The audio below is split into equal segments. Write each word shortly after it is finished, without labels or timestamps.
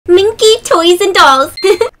Toys and Dolls.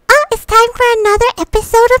 Oh, it's time for another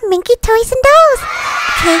episode of Minky Toys and Dolls.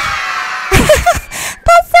 Okay.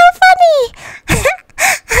 That's so funny.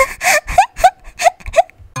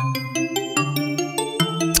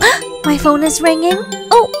 My phone is ringing.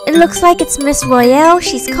 Oh, it looks like it's Miss Royale.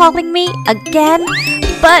 She's calling me again.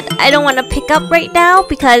 But I don't want to pick up right now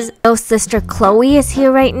because little sister Chloe is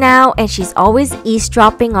here right now and she's always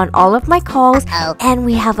eavesdropping on all of my calls. And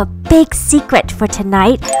we have a big secret for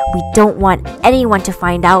tonight. We don't want anyone to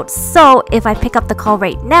find out. So if I pick up the call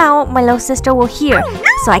right now, my little sister will hear.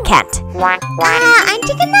 So I can't. Aren't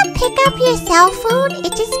you gonna pick up your cell phone?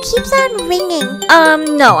 It just keeps on ringing.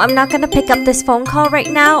 No, I'm not gonna pick up this phone call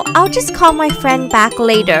right now. I'll just call my friend back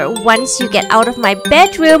later once you get out of my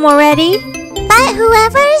bedroom already. But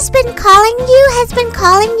whoever has been calling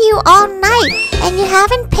you all night and you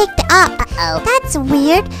haven't picked up. That's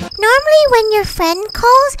weird. Normally when your friend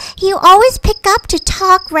calls, you always pick up to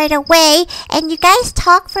talk right away and you guys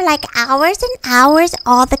talk for like hours and hours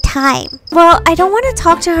all the time. Well, I don't want to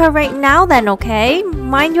talk to her right now then, okay?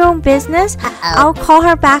 Mind your own business. I'll call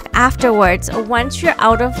her back afterwards once you're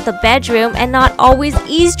out of the bedroom and not always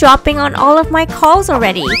eavesdropping on all of my calls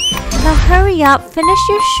already. Now hurry up, finish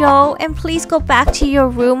your show, and please go back to your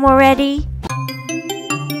room already.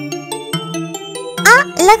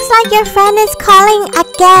 Looks like your friend is calling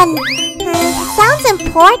again. Sounds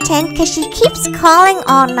important because she keeps calling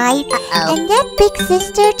all night. And yet Big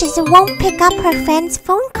Sister just won't pick up her friend's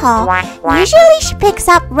phone call. Usually she picks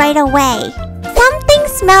up right away. Something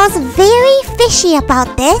smells very fishy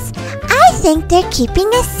about this. I think they're keeping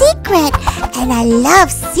a secret. And I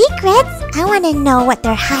love secrets. I want to know what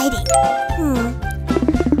they're hiding.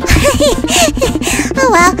 Oh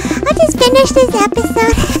well, I'll just finish this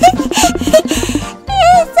episode.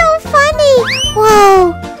 It's so funny.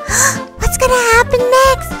 Whoa. What's gonna happen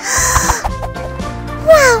next?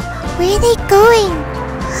 Wow, where are they going?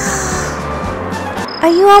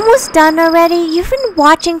 Are you almost done already? You've been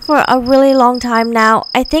watching for a really long time now.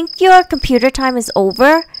 I think your computer time is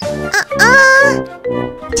over.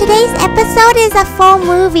 Today's episode is a full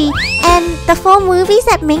movie, and the full movies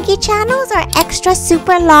at Minky channels are extra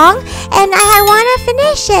super long, and I want to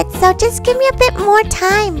finish it, so just give me a bit more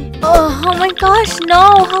time. Oh my gosh,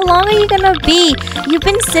 no. How long are you gonna be? You've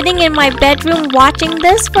been sitting in my bedroom watching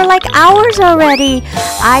this for like hours already.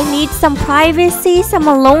 I need some privacy, some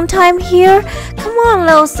alone time here. Come on,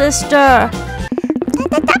 little sister.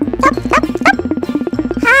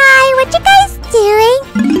 Hi, what you guys doing?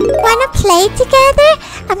 Wanna play together?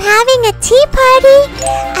 I'm having a tea party.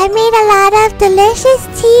 I made a lot of delicious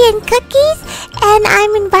tea and cookies, and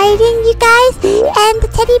I'm inviting you guys and the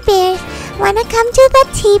teddy bears. Wanna come to the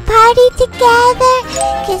tea party together?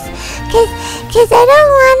 Cause I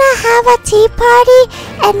don't wanna have a tea party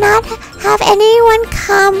and not have anyone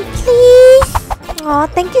come, please. Oh,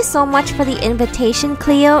 thank you so much for the invitation,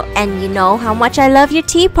 Cleo. And you know how much I love your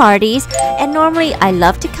tea parties. And normally I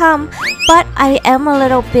love to come, but I am a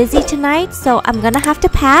little busy tonight, so I'm gonna have to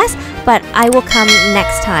pass. But I will come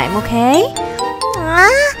next time, okay?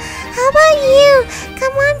 How about you?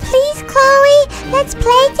 Come on, please, Chloe. Let's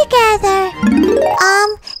play together.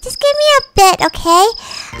 Just give me a bit, okay?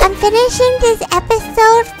 I'm finishing this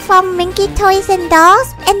episode from Minky Toys and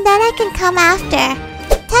Dolls, and then I can come after.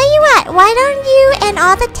 Tell you what, why don't you and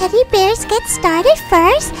all the teddy bears get started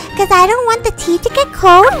first? Because I don't want the tea to get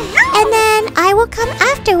cold. And then I will come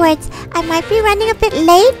afterwards. I might be running a bit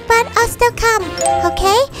late, but I'll still come.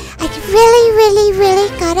 Okay? I really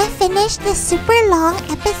gotta finish this super long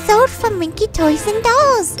episode from Minky Toys and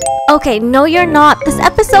Dolls. Okay, no you're not. This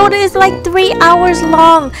episode is like 3 hours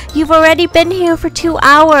long. You've already been here for 2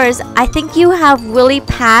 hours. I think you have really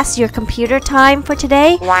passed your computer time for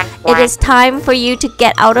today. It is time for you to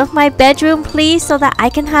get out of my bedroom, please, so that I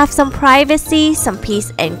can have some privacy, some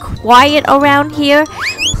peace and quiet around here.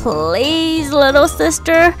 Please, little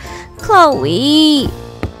sister. Chloe.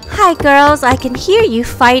 Hi girls, I can hear you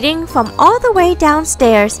fighting from all the way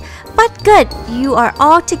downstairs. But good, you are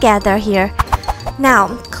all together here. Now,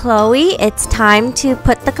 Chloe, it's time to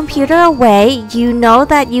put the computer away. You know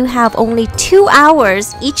that you have only 2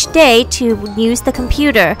 hours each day to use the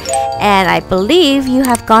computer. And I believe you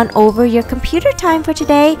have gone over your computer time for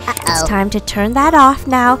today. It's time to turn that off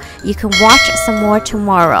now. You can watch some more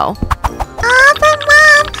tomorrow. But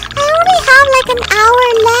Mom, I only have like an hour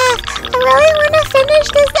left. I really want to finish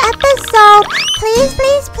this episode. Please,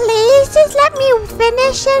 just let me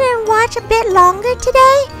finish it and watch a bit longer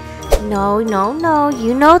today. No,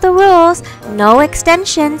 you know the rules. No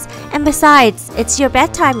extensions. And besides, it's your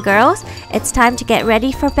bedtime, girls. It's time to get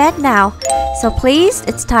ready for bed now. So please,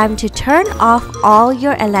 it's time to turn off all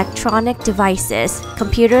your electronic devices,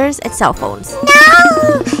 computers and cell phones.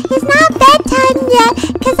 No, it's not bedtime yet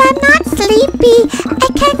because I'm not sleepy. I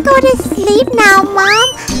can't go to sleep now, Mom.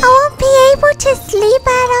 I won't be able to sleep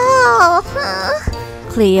at all.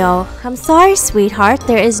 Cleo, I'm sorry, sweetheart.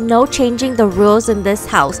 There is no changing the rules in this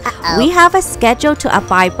house. We have a schedule to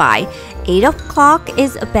abide by. 8 o'clock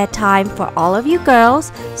is bedtime for all of you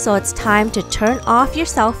girls, so it's time to turn off your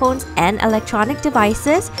cell phones and electronic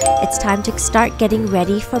devices. It's time to start getting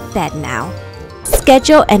ready for bed now.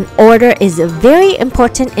 Schedule and order is very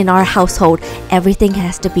important in our household. Everything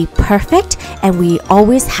has to be perfect and we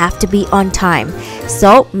always have to be on time.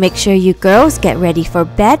 So make sure you girls get ready for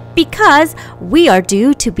bed because we are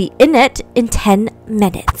due to be in it in 10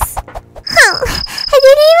 minutes. I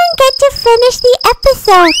didn't even get to finish the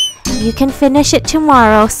episode. You can finish it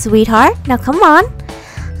tomorrow, sweetheart. Now come on.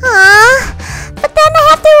 But then I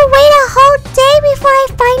have to wait a whole day before I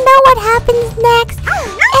find out what happens next.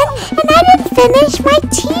 And I didn't finish my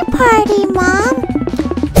tea party, Mom.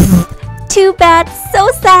 Too bad, so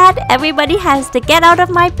sad. Everybody has to get out of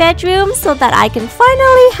my bedroom so that I can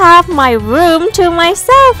finally have my room to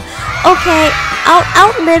myself. Okay,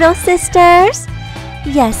 out, little sisters.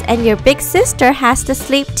 Yes, and your big sister has to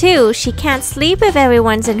sleep too. She can't sleep if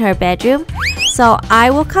everyone's in her bedroom. So I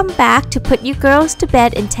will come back to put you girls to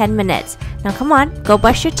bed in 10 minutes. Now come on, go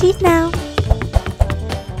brush your teeth now.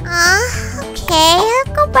 Okay, I'll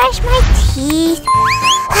go brush my teeth.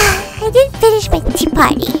 I didn't finish my tea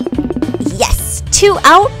party. Yes, 2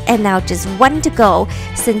 out and now just 1 to go.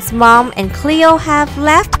 Since Mom and Cleo have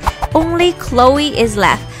left, only Chloe is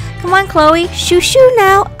left. Come on, Chloe, shoo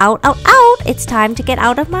now. Out. It's time to get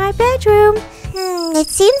out of my bedroom. It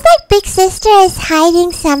seems like Big Sister is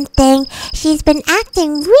hiding something. She's been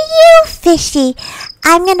acting real fishy.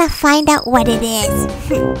 I'm gonna find out what it is.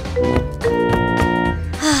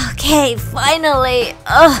 Okay, finally.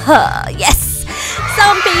 Yes.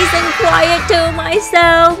 Some peace and quiet to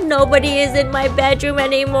myself. Nobody is in my bedroom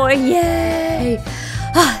anymore. Yay.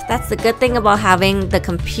 That's the good thing about having the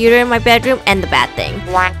computer in my bedroom and the bad thing.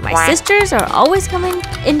 My sisters are always coming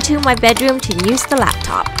into my bedroom to use the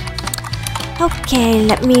laptop. Okay,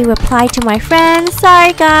 let me reply to my friends.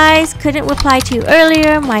 Sorry guys, couldn't reply to you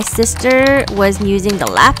earlier. My sister was using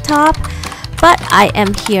the laptop, but I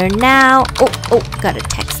am here now. Oh, gotta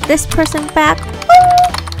text this person back.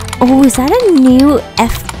 Oh, is that a new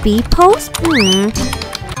FB post?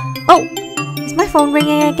 Oh, is my phone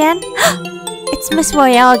ringing again? It's Miss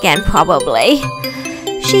Royale again, probably.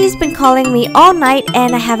 She's been calling me all night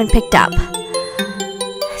and I haven't picked up.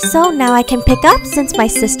 So now I can pick up since my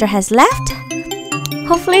sister has left.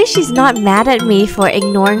 Hopefully she's not mad at me for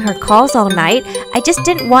ignoring her calls all night. I just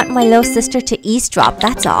didn't want my little sister to eavesdrop,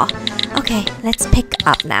 that's all. Okay, let's pick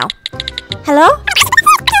up now. Hello?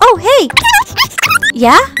 Oh, hey!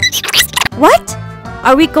 Yeah? What?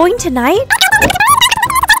 Are we going tonight?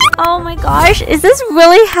 Oh my gosh, is this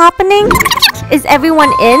really happening? Is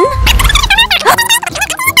everyone in?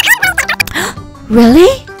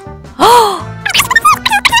 Really?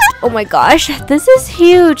 Oh my gosh, this is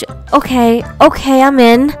huge. Okay, I'm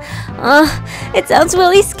in. It sounds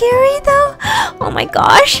really scary though. Oh my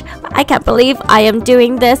gosh, I can't believe I am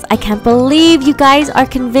doing this. I can't believe you guys are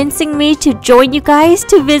convincing me to join you guys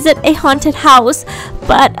to visit a haunted house.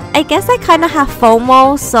 But I guess I kind of have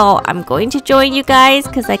FOMO, so I'm going to join you guys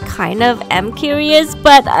because I kind of am curious,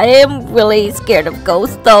 but I am really scared of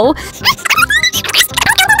ghosts though.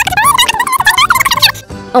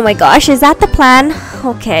 Oh my gosh, is that the plan?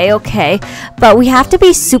 Okay. But we have to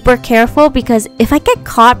be super careful because if I get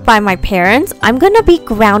caught by my parents, I'm gonna be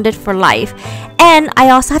grounded for life. And I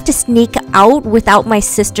also have to sneak out without my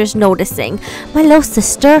sisters noticing. My little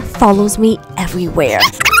sister follows me everywhere.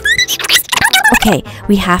 Okay,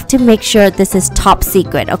 we have to make sure this is top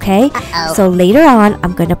secret, okay? So later on,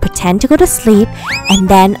 I'm gonna pretend to go to sleep and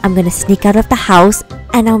then I'm gonna sneak out of the house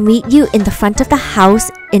and I'll meet you in the front of the house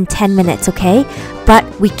in 10 minutes, okay? But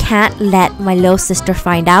we can't let my little sister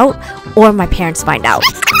find out or my parents find out.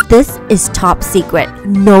 This is top secret.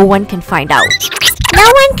 No one can find out. No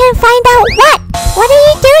one can find out what? What are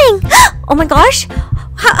you doing? Oh my gosh!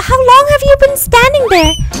 How long have you been standing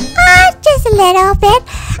there? Just a little bit.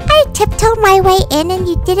 I tiptoed my way in and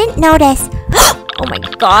you didn't notice. Oh my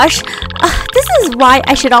gosh. This is why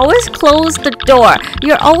I should always close the door.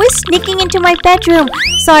 You're always sneaking into my bedroom.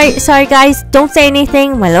 Sorry guys. Don't say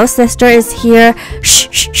anything. My little sister is here.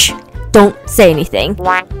 Shh. don't say anything.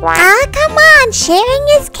 Ah, come on. Sharing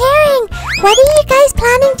is caring. What are you guys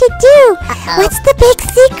planning to do? What's the big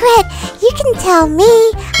secret? You can tell me.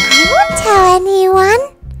 I won't tell anyone.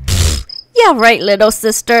 Yeah, right, little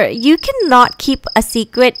sister. You cannot keep a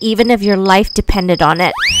secret even if your life depended on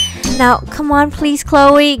it. Now, come on, please,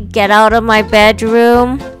 Chloe. Get out of my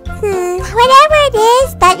bedroom. Whatever it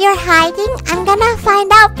is that you're hiding, I'm gonna find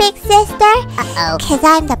out, big sister. Cause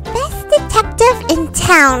I'm the best detective in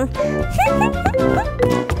town.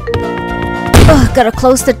 Ugh, gotta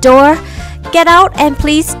close the door. Get out and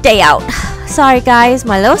please stay out. Sorry, guys.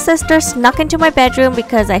 My little sister snuck into my bedroom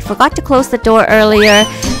because I forgot to close the door earlier.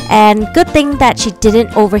 And good thing that she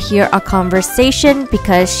didn't overhear our conversation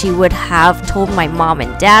because she would have told my mom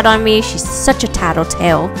and dad on me. She's such a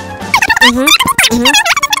tattletale.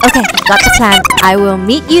 Okay, got the plan. I will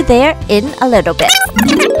meet you there in a little bit.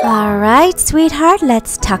 Alright, sweetheart,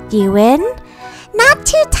 let's tuck you in. Not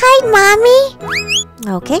too tight, Mommy.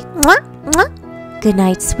 Okay. Mwah, mwah. Good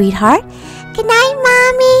night, sweetheart. Good night,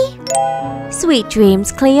 Mommy. Sweet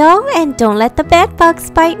dreams, Cleo, and don't let the bed bugs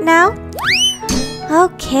bite now.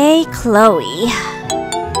 Okay, Chloe.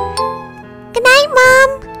 Good night,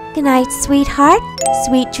 Mom. Good night, sweetheart.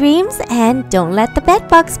 Sweet dreams, and don't let the bed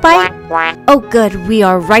bugs bite. Oh, good. We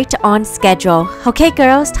are right on schedule. Okay,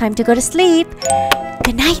 girls, time to go to sleep.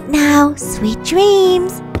 Good night now. Sweet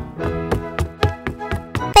dreams.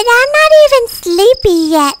 But I'm not even sleepy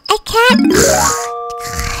yet. I can't.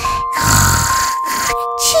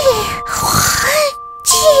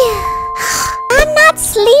 I'm not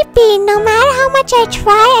sleepy. No matter how much I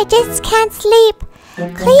try, I just can't sleep.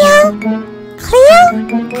 Cleo? Cleo?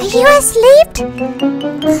 Are you asleep?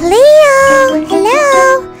 Cleo?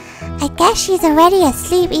 Hello? I guess she's already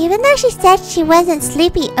asleep, even though she said she wasn't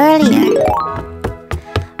sleepy earlier.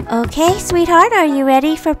 Okay, sweetheart, are you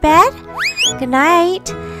ready for bed? Good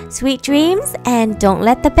night. Sweet dreams, and don't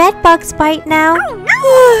let the bed bugs bite now.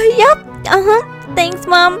 Yep. Thanks,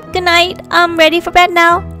 Mom. Good night. I'm ready for bed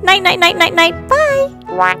now. Night, night, night, night, night. Bye.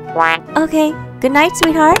 Okay. Good night,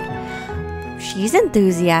 sweetheart. She's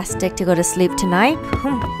enthusiastic to go to sleep tonight.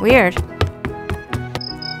 Weird.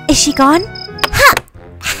 Is she gone? Ha!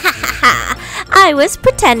 I was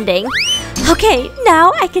pretending. Okay,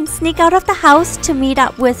 now I can sneak out of the house to meet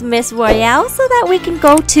up with Miss Royale so that we can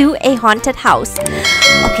go to a haunted house.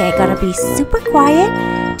 Okay, I gotta be super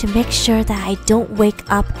quiet to make sure that I don't wake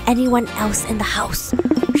up anyone else in the house.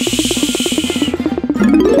 Shh.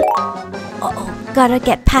 Uh-oh, gotta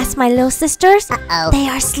get past my little sisters. They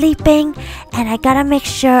are sleeping, and I gotta make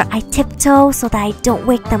sure I tiptoe so that I don't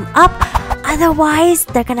wake them up. Otherwise,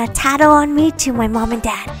 they're gonna tattle on me to my mom and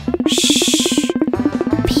dad. Shh.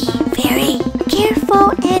 Be very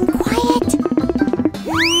careful and quiet.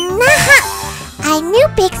 I knew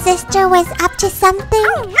Big Sister was up to something.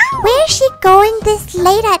 Where is she going this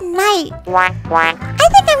late at night? I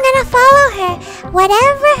think I'm gonna follow her.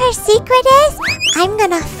 Whatever her secret is, I'm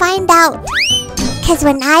gonna find out. Cause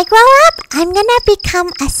when I grow up, I'm gonna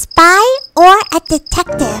become a spy or a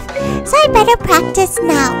detective. So I better practice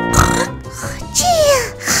now.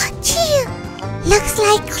 Looks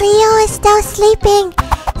like Cleo is still sleeping.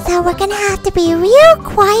 So we're gonna have to be real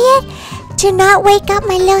quiet to not wake up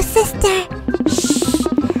my little sister. Shh.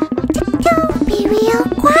 Don't be real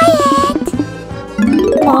quiet.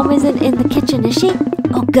 Mom isn't in the kitchen, is she?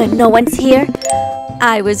 Oh good, no one's here.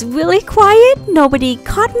 I was really quiet. Nobody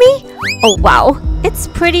caught me. Oh wow, it's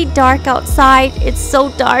pretty dark outside. It's so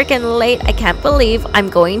dark and late. I can't believe I'm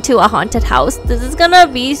going to a haunted house. This is gonna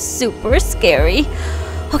be super scary.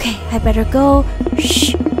 Okay, I better go.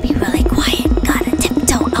 Shh, be really quiet. Gotta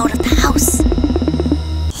tiptoe out of the house.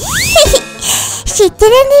 She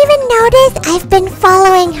didn't even notice I've been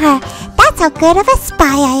following her. That's how good of a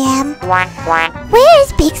spy I am. Where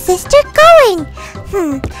is Big Sister going?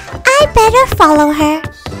 I better follow her.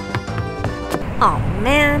 Oh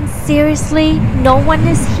man, seriously? No one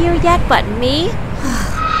is here yet but me?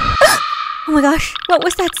 Oh my gosh, what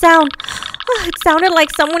was that sound? It sounded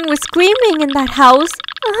like someone was screaming in that house.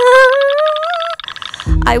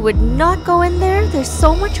 I would not go in there. There's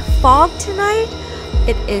so much fog tonight.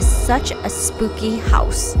 It is such a spooky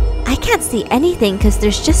house. I can't see anything because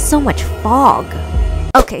there's just so much fog.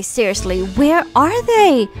 Okay, seriously, where are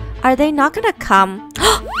they? Are they not gonna come?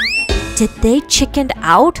 Did they chickened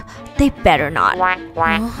out? They better not.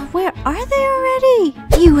 Where are they already?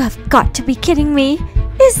 You have got to be kidding me.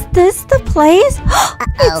 Is this the place?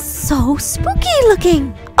 It's so spooky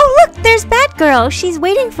looking. Oh look, there's Batgirl. She's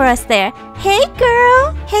waiting for us there. Hey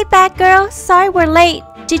girl. Hey Batgirl. Sorry we're late.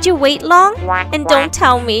 Did you wait long? And don't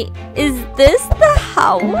tell me, is this the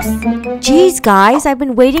house? Jeez guys, I've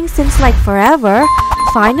been waiting since like forever.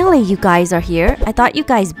 finally you guys are here. I thought you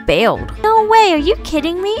guys bailed. No way, are you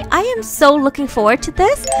kidding me? I am so looking forward to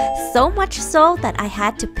this. So much so that I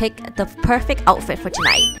had to pick the perfect outfit for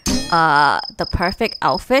tonight. The perfect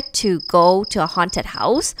outfit to go to a haunted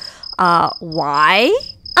house? Why?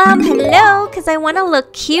 Hello, because I want to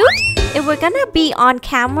look cute. If we're gonna be on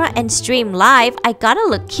camera and stream live, I gotta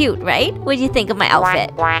look cute, right? What do you think of my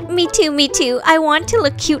outfit? Me too, me too. I want to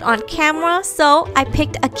look cute on camera, so I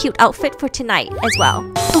picked a cute outfit for tonight as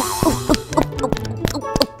well.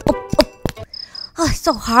 Oh, it's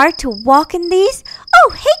so hard to walk in these.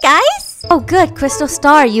 Oh, hey guys! Oh good, Crystal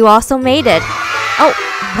Star, you also made it. Oh,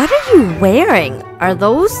 what are you wearing? Are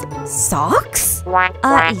those socks?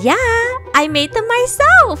 Yeah, I made them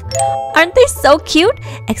myself. Aren't they so cute?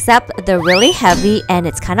 Except they're really heavy and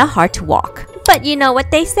it's kind of hard to walk. But you know what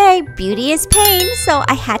they say, beauty is pain, so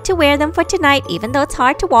I had to wear them for tonight even though it's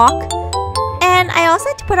hard to walk. And I also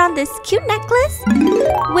had to put on this cute necklace,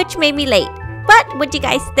 which made me late. But what do you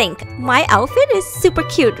guys think? My outfit is super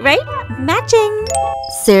cute, right? Matching!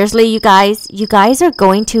 Seriously, you guys are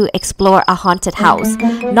going to explore a haunted house,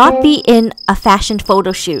 not be in a fashion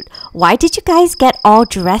photo shoot. Why did you guys get all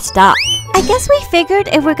dressed up? I guess we figured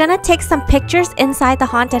if we're gonna take some pictures inside the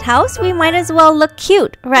haunted house, we might as well look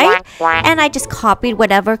cute, right? And I just copied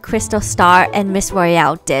whatever Crystal Star and Miss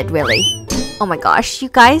Royale did, really. Oh my gosh, you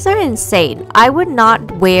guys are insane. I would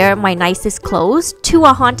not wear my nicest clothes to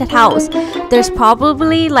a haunted house. There's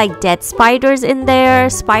probably like dead spiders in there,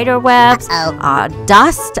 spider webs,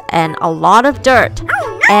 dust, and a lot of dirt.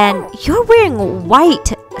 And you're wearing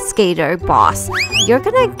white, skater boss. You're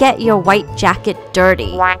gonna get your white jacket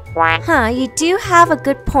dirty. Huh, you do have a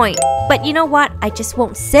good point. But you know what? I just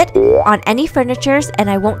won't sit on any furnitures and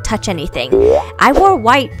I won't touch anything. I wore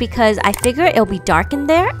white because I figure it'll be dark in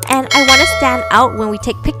there and I want to stand out when we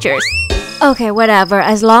take pictures. Okay, whatever.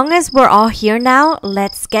 As long as we're all here now,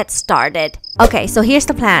 let's get started. Okay, so here's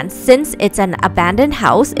the plan. Since it's an abandoned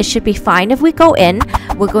house, it should be fine if we go in.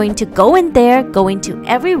 We're going to go in there, go into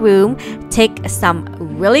every room, take some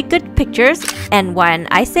really good pictures. And when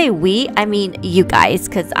I say we, I mean you guys,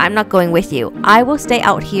 because I'm not going with you. I will stay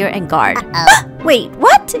out here and guard. Wait,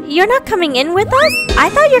 what? You're not coming in with us? I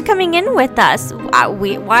thought you're coming in with us.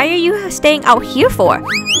 Why are you staying out here for?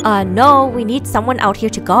 No, we need someone out here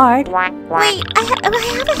to guard. Wait, I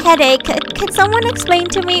have a headache. Can someone explain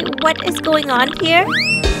to me what is going on here?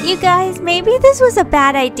 You guys, maybe this was a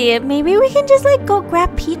bad idea. Maybe we can just like go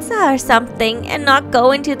grab pizza or something and not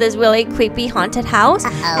go into this really creepy haunted house.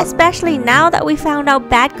 Especially now that we found out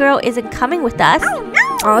Bad Girl isn't coming with us.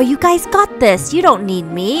 Oh, you guys got this. You don't need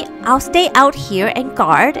me. I'll stay out here and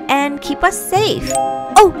guard and keep us safe.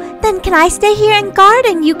 Oh, then can I stay here and guard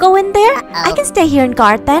and you go in there? I can stay here and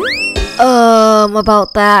guard then.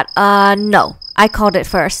 About that, no. I called it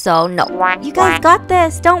first, so no. You guys got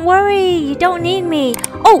this. Don't worry. You don't need me.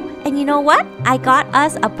 Oh, and you know what? I got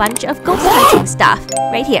us a bunch of ghost hunting stuff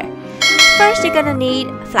right here. First, you're gonna need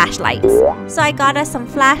flashlights. So I got us some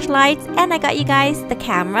flashlights and I got you guys the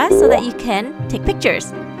camera so that you can take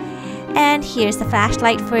pictures. And here's the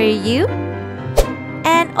flashlight for you.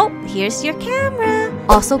 And oh, here's your camera.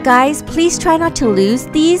 Also guys, please try not to lose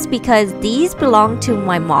these because these belong to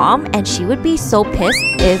my mom and she would be so pissed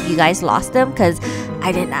if you guys lost them because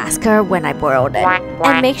I didn't ask her when I borrowed it.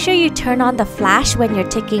 And make sure you turn on the flash when you're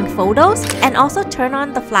taking photos and also turn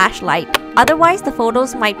on the flashlight. Otherwise, the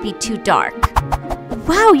photos might be too dark.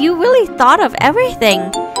 Wow, you really thought of everything.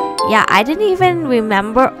 Yeah, I didn't even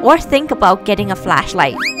remember or think about getting a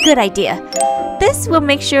flashlight. Good idea. This will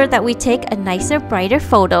make sure that we take a nicer, brighter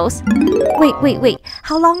photos. Wait.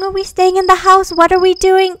 How long are we staying in the house? What are we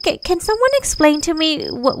doing? Can someone explain to me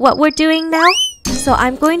what we're doing now? So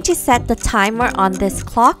I'm going to set the timer on this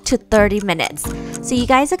clock to 30 minutes. So you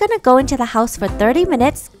guys are going to go into the house for 30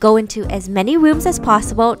 minutes, go into as many rooms as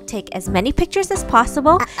possible, take as many pictures as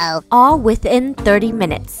possible, all within 30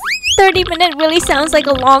 minutes. 30 minutes really sounds like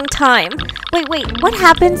a long time. Wait, what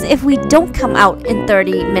happens if we don't come out in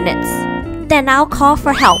 30 minutes? Then I'll call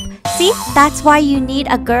for help. See, that's why you need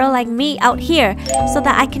a girl like me out here, so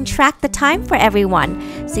that I can track the time for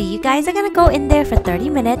everyone. So you guys are gonna go in there for 30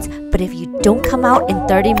 minutes, but if you don't come out in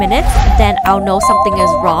 30 minutes, then I'll know something is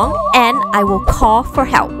wrong and I will call for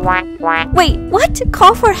help. Wait, what?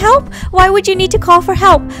 Call for help? Why would you need to call for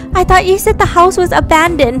help? I thought you said the house was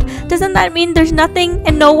abandoned. Doesn't that mean there's nothing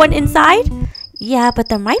and no one inside? Yeah, but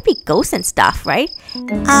there might be ghosts and stuff, right?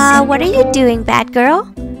 What are you doing, bad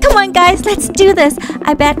girl? Come on, guys, let's do this.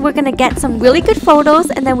 I bet we're gonna get some really good photos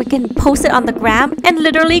and then we can post it on the gram and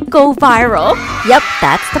literally go viral. Yep,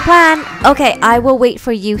 that's the plan. Okay, I will wait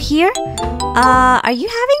for you here. Are you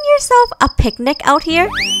having yourself a picnic out here?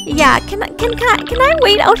 Yeah, can I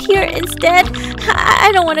wait out here instead?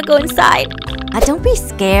 I don't want to go inside. Don't be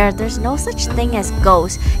scared. There's no such thing as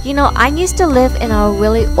ghosts. You know, I used to live in a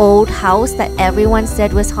really old house that everyone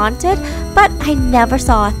said was haunted, but I never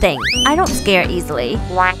saw a thing. I don't scare easily.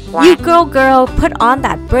 You girl, put on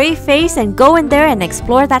that brave face and go in there and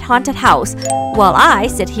explore that haunted house, while I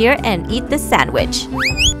sit here and eat this sandwich.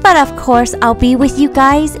 But of course, I'll be with you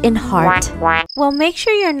guys in heart. Well, make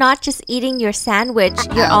sure you're not just eating your sandwich,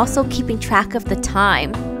 you're also keeping track of the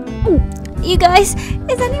time. You guys,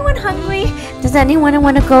 is anyone hungry? Does anyone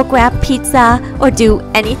want to go grab pizza or do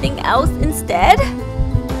anything else instead?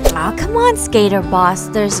 Oh, come on, Skater Boss.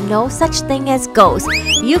 There's no such thing as ghosts.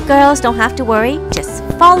 You girls don't have to worry. Just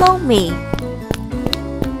follow me.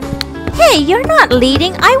 Hey, you're not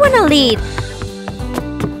leading. I want to lead.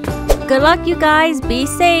 Good luck, you guys. Be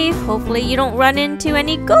safe. Hopefully you don't run into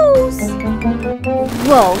any ghosts.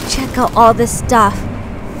 Whoa, check out all this stuff.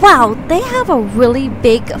 Wow, they have a really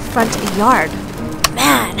big front yard.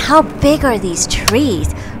 Man, how big are these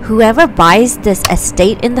trees? Whoever buys this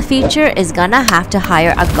estate in the future is gonna have to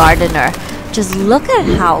hire a gardener. Just look at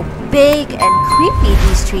how big and creepy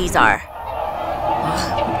these trees are.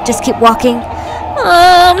 Just keep walking.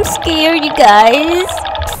 I'm scared, you guys.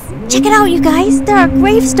 Check it out, you guys. There are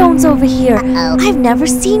gravestones over here. I've never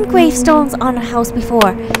seen gravestones on a house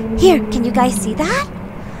before. Here, can you guys see that?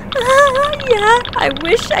 Yeah, I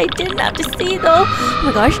wish I didn't have to see though. Oh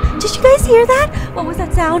my gosh, did you guys hear that? What was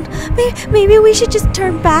that sound? Maybe we should just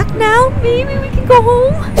turn back now. Maybe we can go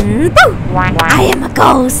home. I am a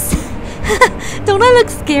ghost. Don't I look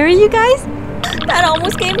scary, you guys? That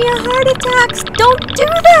almost gave me a heart attack. Don't do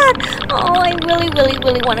that. Oh, I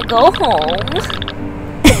really want to go home.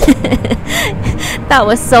 That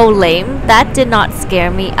was so lame. That did not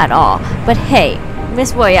scare me at all. But hey,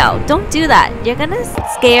 Miss Royale, don't do that. You're gonna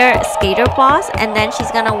scare Skater Boss and then she's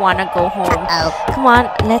gonna wanna go home. Come on,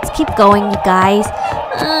 let's keep going, you guys.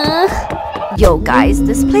 Yo guys,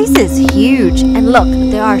 this place is huge. And look,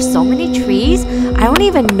 there are so many trees. I don't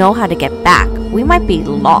even know how to get back. We might be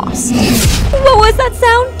lost. What was that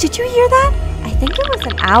sound? Did you hear that? I think it was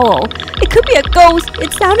an owl. It could be a ghost.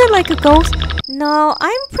 It sounded like a ghost. No,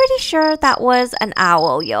 I'm pretty sure that was an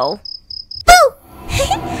owl, yo. Boo!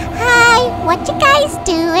 Hi, what you guys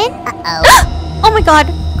doing? Oh my god,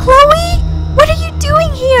 Chloe! What are you doing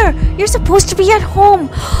here? You're supposed to be at home.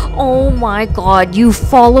 Oh my god, you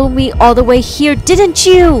followed me all the way here, didn't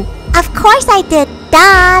you? Of course I did.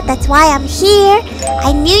 Duh, that's why I'm here.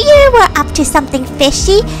 I knew you were up to something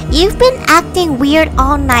fishy. You've been acting weird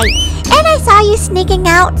all night. And I saw you sneaking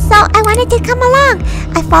out, so I wanted to come along.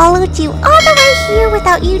 I followed you all the way here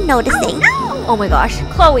without you noticing. Oh my gosh,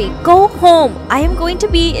 Chloe, go home. I am going to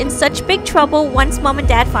be in such big trouble once Mom and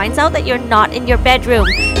Dad finds out that you're not in your bedroom.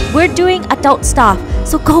 We're doing adult stuff,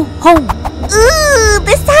 so go home. Ooh,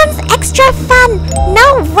 this sounds extra fun.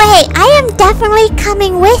 No way, I am definitely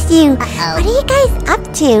coming with you. What are you guys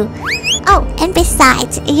up to? Oh, and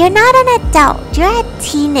besides, you're not an adult, you're a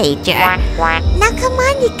teenager. Now come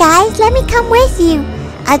on, you guys, let me come with you.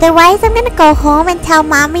 Otherwise, I'm gonna go home and tell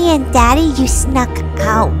Mommy and Daddy you snuck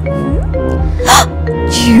out.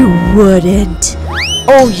 You wouldn't.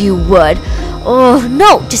 Oh, you would. Oh,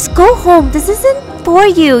 no, just go home. This isn't for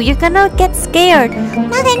you. You're gonna get scared.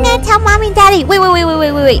 Now I'm gonna tell Mommy and Daddy.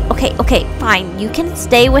 Wait. Okay, fine. You can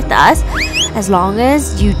stay with us as long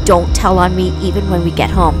as you don't tell on me even when we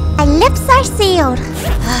get home. My lips are sealed.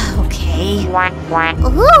 Okay.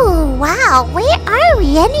 Ooh, wow. Where are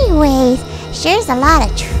we anyways? There's a lot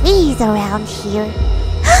of trees around here.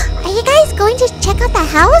 Are you guys going to check out the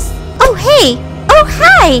house? Oh, hey. Oh,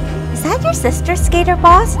 hi. Is that your sister, Skater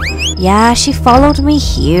Boss? Yeah, she followed me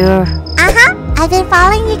here. I've been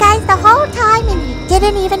following you guys the whole time and you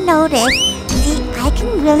didn't even notice. See, I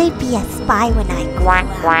can really be a spy when I grow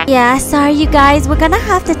up. Yeah, sorry you guys. We're gonna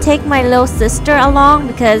have to take my little sister along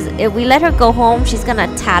because if we let her go home, she's gonna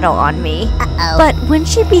tattle on me. But wouldn't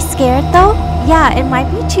she be scared though? Yeah, it might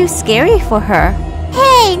be too scary for her.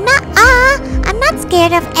 Hey, nuh-uh. I'm not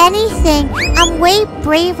scared of anything. I'm way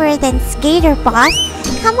braver than Skater Boss.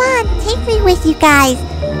 Come on, take me with you guys.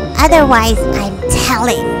 Otherwise, I'm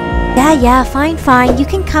telling. Yeah, fine. You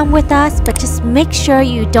can come with us, but just make sure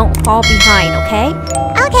you don't fall behind, okay?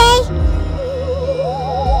 Okay.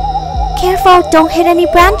 Careful, don't hit any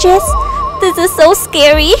branches. This is so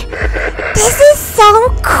scary. This is so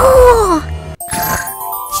cool.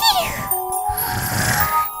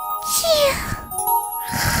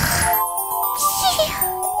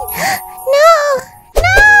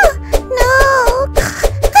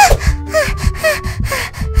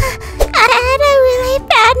 I had a really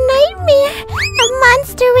bad nightmare.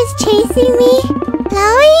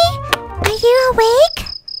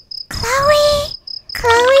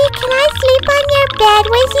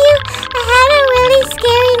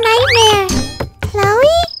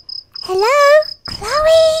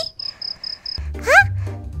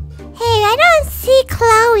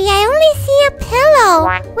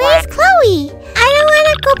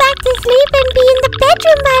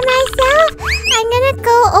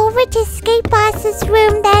 to Skate Boss's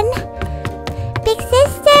room then. Big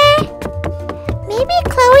sister? Maybe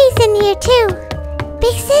Chloe's in here too.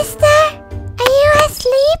 Big sister? Are you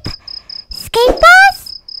asleep? Skate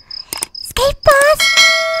Boss? Skate Boss?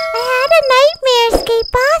 I had a nightmare, Skate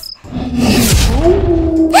Boss.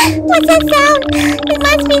 What's that sound? It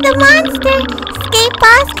must be the monster. Skate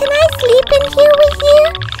Boss, can I sleep in here with you?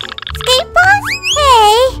 Skate Boss?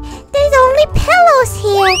 Hey, there's only pillows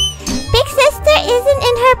here. Big sister isn't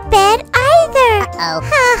in her bed either.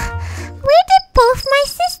 Huh. Where did both my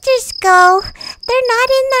sisters go? They're not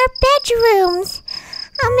in their bedrooms.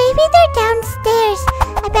 Oh, maybe they're downstairs.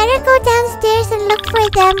 I better go downstairs and look for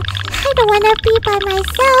them. I don't want to be by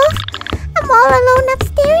myself. I'm all alone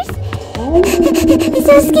upstairs. It's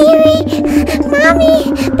so scary. Mommy,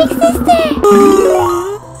 big sister.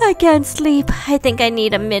 I can't sleep. I think I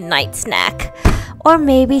need a midnight snack. Or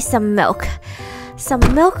maybe some milk. Some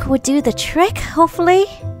milk would do the trick, hopefully.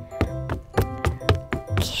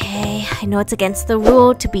 Okay, I know it's against the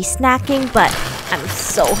rule to be snacking, but I'm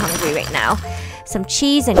so hungry right now. Some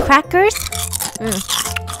cheese and crackers.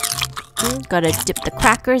 Gotta dip the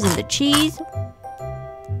crackers in the cheese.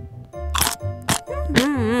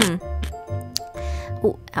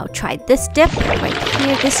 Oh, I'll try this dip right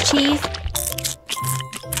here, this cheese.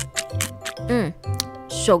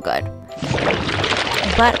 So good.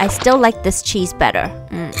 But I still like this cheese better.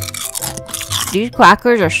 These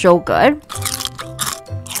crackers are so good.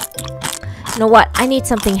 You know what? I need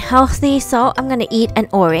something healthy, so I'm gonna eat an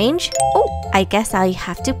orange. Oh, I guess I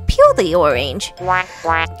have to peel the orange.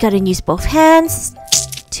 Gotta use both hands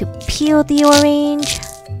to peel the orange.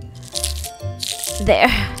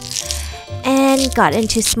 There. And got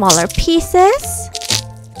into smaller pieces.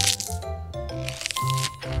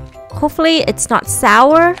 Hopefully it's not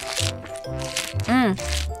sour.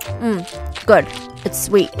 Good. It's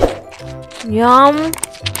sweet. Yum.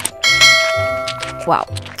 Wow.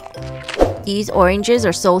 These oranges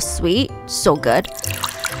are so sweet. So good.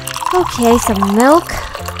 Okay, some milk.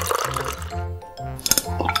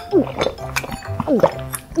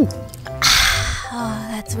 Oh,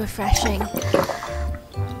 that's refreshing.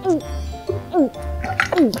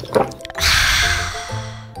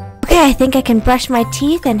 Okay, I think I can brush my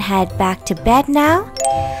teeth and head back to bed now.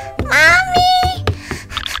 Mommy!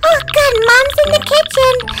 Oh, good. Mom's in the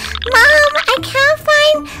kitchen. Mom, I can't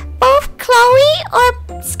find both Chloe or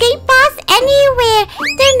Skate Boss anywhere.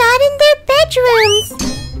 They're not in their bedrooms.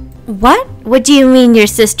 What? What do you mean your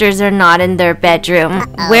sisters are not in their bedroom?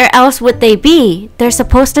 Where else would they be? They're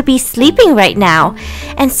supposed to be sleeping right now.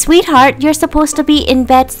 And sweetheart, you're supposed to be in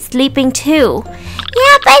bed sleeping too.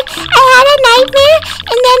 Yeah, but I had a nightmare,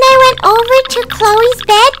 and then I went over to Chloe's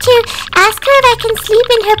bed to ask her if I can sleep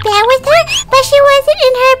in her bed with her, but she wasn't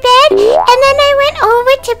in her bed. And then I went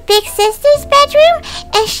over to Big Sister's bedroom,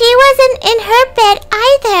 and she wasn't in her bed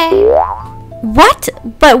either. What?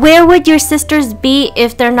 But where would your sisters be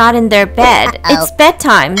if they're not in their bed? It's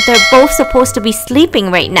bedtime. They're both supposed to be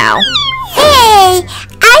sleeping right now. Hey,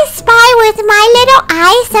 I spy with my little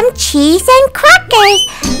eyes some cheese and crackers.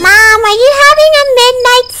 Mom, are you having a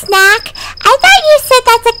midnight snack? I thought you said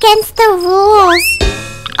that's against the rules.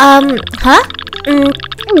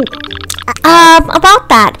 About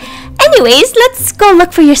that. Anyways, let's go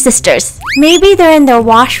look for your sisters. Maybe they're in their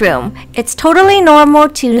washroom. It's totally normal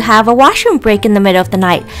to have a washroom break in the middle of the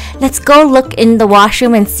night. Let's go look in the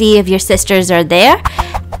washroom and see if your sisters are there.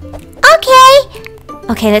 Okay.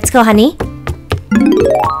 Okay, let's go, honey.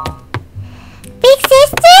 Big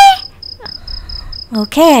sister?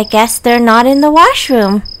 Okay, I guess they're not in the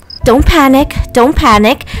washroom. Don't panic, don't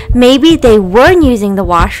panic. Maybe they weren't using the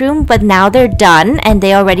washroom, but now they're done and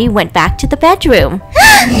they already went back to the bedroom.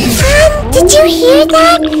 Did you hear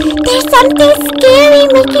that? There's something scary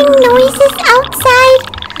making noises outside.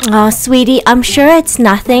 Oh, sweetie, I'm sure it's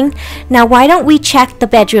nothing. Now, why don't we check the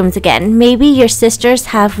bedrooms again? Maybe your sisters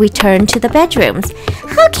have returned to the bedrooms.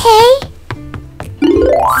 Okay.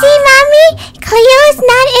 See, Mommy? Cleo's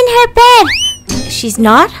not in her bed. She's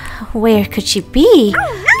not? Where could she be?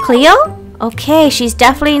 Cleo? Okay, she's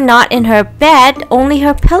definitely not in her bed. Only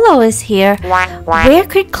her pillow is here. Where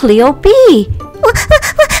could Cleo be? What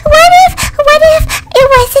if it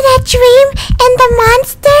wasn't a dream and the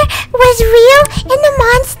monster was real and the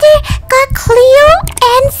monster got Cleo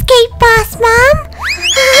and Skate Boss, Mom?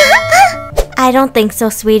 I don't think so,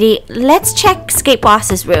 sweetie. Let's check Skate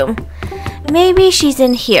Boss's room. Maybe she's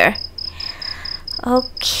in here.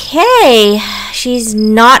 Okay, she's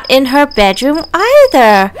not in her bedroom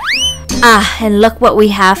either. Ah, and look what we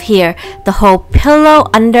have here. The whole pillow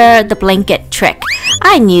under the blanket trick.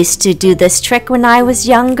 I used to do this trick when I was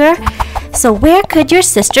younger. So where could your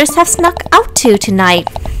sisters have snuck out to tonight?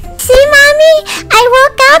 See, Mommy? I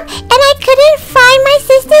woke up and I couldn't find my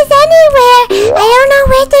sisters anywhere. I don't know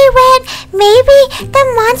where they went. Maybe the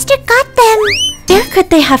monster got them. Where could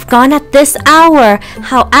they have gone at this hour?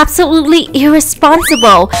 How absolutely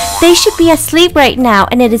irresponsible. They should be asleep right now,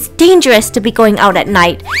 and it is dangerous to be going out at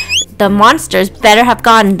night. The monsters better have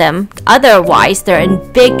gotten them. Otherwise, they're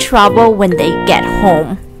in big trouble when they get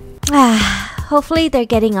home. Hopefully they're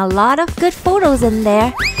getting a lot of good photos in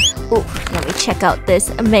there. Ooh, let me check out this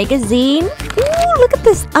magazine. Ooh, look at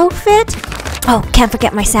this outfit. Oh, can't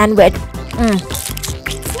forget my sandwich.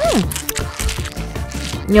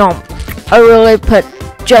 Yum. I really put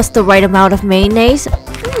just the right amount of mayonnaise.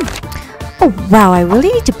 Oh wow, I really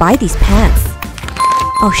need to buy these pants.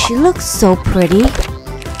 Oh, she looks so pretty.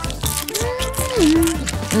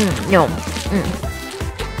 Yum.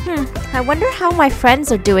 I wonder how my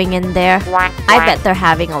friends are doing in there. I bet they're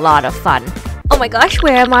having a lot of fun. Oh my gosh,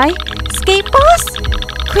 where am I? Skate Boss?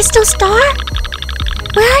 Crystal Star?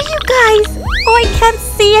 Where are you guys? Oh, I can't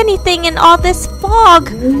see anything in all this fog.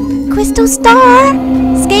 Crystal Star?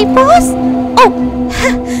 Skate Boss? Oh,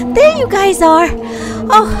 there you guys are.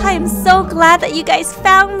 Oh, I am so glad that you guys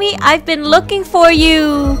found me. I've been looking for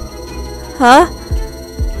you. Huh?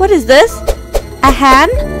 What is this? A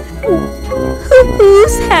hand?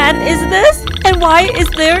 Whose hand is this? And why is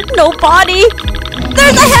there no body?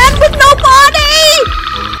 There's a hand with no body!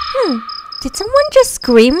 Did someone just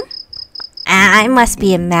scream? I must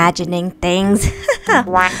be imagining things.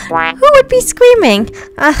 Who would be screaming?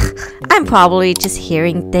 I'm probably just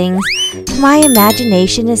hearing things. My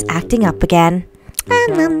imagination is acting up again. Ah,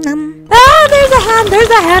 there's a hand! There's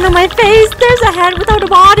a hand on my face! There's a hand without a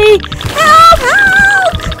body! Help!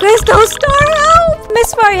 Help! Crystal Star, help!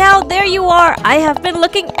 Miss Royale, there you are! I have been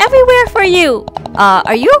looking everywhere for you!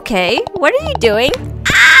 Are you okay? What are you doing?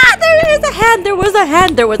 Ah! There is a hand! There was a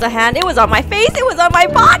hand! There was a hand! It was on my face! It was on my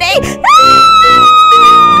body! Ah!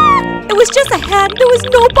 It was just a hand! There was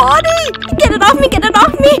no body! Get it off me! Get it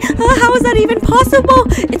off me! How is that even possible?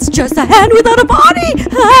 It's just a hand without a body!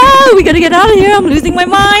 We gotta get out of here! I'm losing my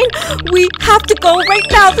mind! We have to go right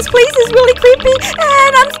now! This place is really creepy!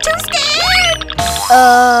 And I'm too scared!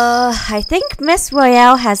 I think Miss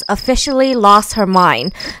Royale has officially lost her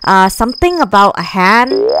mind. Something about a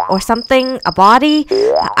hand or something, a body.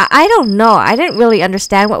 I don't know. I didn't really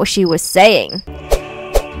understand what she was saying.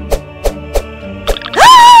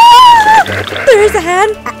 There's a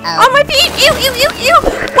hand on my feet. Ew, ew, ew, ew.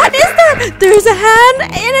 What is that? There's a hand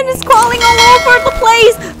and it's crawling all over the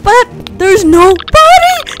place. But there's no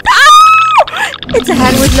body. Ah! It's a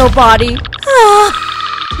hand with no body.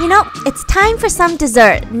 You know, it's time for some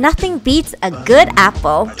dessert. Nothing beats a good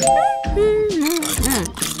apple.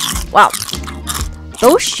 Wow,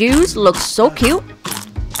 those shoes look so cute.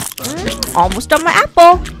 Almost on my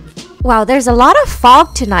apple. Wow, there's a lot of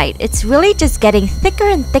fog tonight. It's really just getting thicker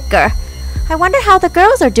and thicker. I wonder how the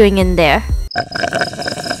girls are doing in there.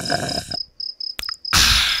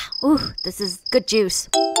 Ooh, this is good juice.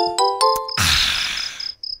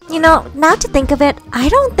 You know, now to think of it, I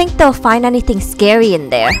don't think they'll find anything scary in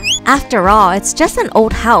there. After all, it's just an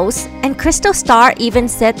old house, and Crystal Star even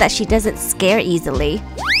said that she doesn't scare easily.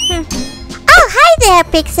 Oh, hi there,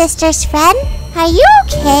 big sister's friend. Are you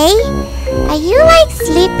okay? Are you like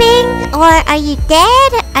sleeping? Or are you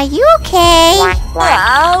dead? Are you okay?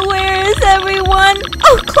 Wow, where is everyone?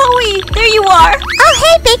 Oh, Chloe, there you are. Oh,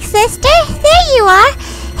 hey, big sister. There you are.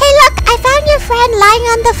 Hey, look, I found your friend lying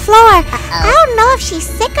on the floor. I don't know if she's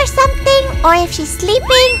sick or something, or if she's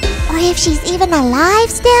sleeping, or if she's even alive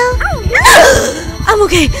still. I'm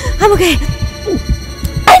okay. I'm okay.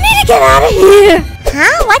 I need to get out of here.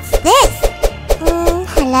 Huh? What's this?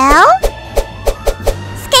 Hello?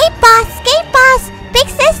 Skate boss, big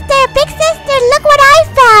sister, look what I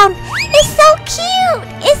found. It's so cute.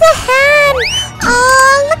 It's a hand.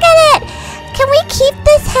 Oh, look at it. Can we keep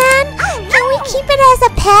this hand? Can we keep it as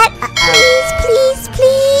a pet? Please, please,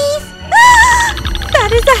 please.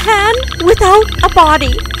 That is a hand without a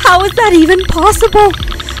body. How is that even possible?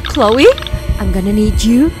 Chloe, I'm gonna need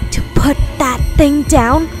you to put that thing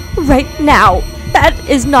down right now. That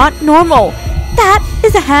is not normal. That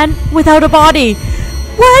is a hand without a body.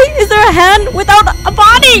 Why is there a hand without a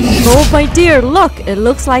body? Oh, my dear, look. It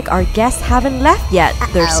looks like our guests haven't left yet.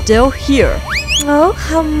 They're still here. Oh,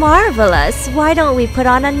 how marvelous. Why don't we put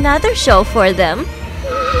on another show for them?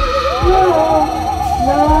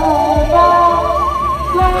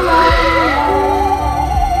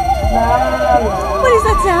 What is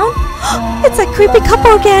that sound? It's a creepy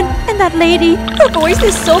couple again. And that lady, her voice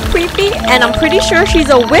is so creepy. And I'm pretty sure she's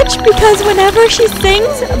a witch because whenever she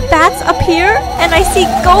sings, bats appear and I see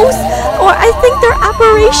ghosts. or I think they're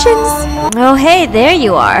apparitions. Oh, hey, there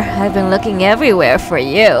you are. I've been looking everywhere for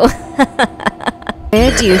you.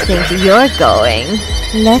 Where do you think you're going?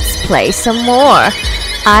 Let's play some more.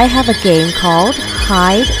 I have a game called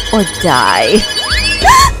Hide or Die.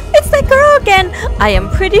 It's that girl again. I am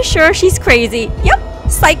pretty sure she's crazy. Yep,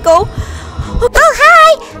 psycho. Oh,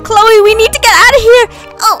 hi! Chloe, we need to get out of here.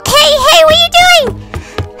 Oh, hey, what are you doing?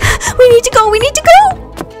 We need to go.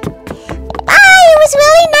 Bye, it was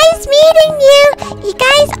really nice meeting you. You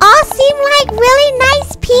guys all seem like really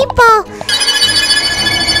nice people.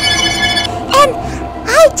 And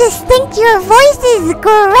I just think your voice is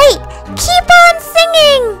great. Keep on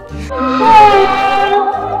singing.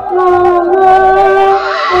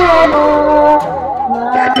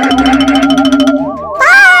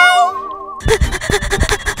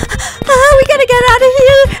 We gotta get out of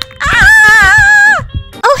here. Ah!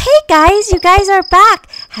 Oh, hey guys, you guys are back.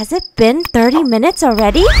 Has it been 30 minutes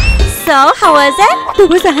already? So, how was it? There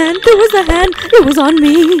was a hand. It was on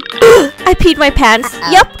me. I peed my pants.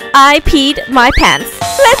 Yep, I peed my pants.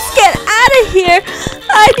 Let's get out of here.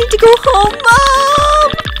 I need to go home,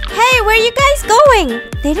 Mom. Hey, where are you guys going?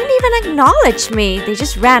 They didn't even acknowledge me. They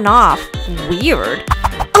just ran off. Weird.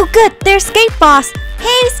 Oh, good. There's Skate Boss.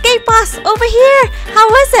 Hey, Skate Boss, over here. How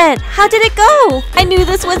was it? How did it go? I knew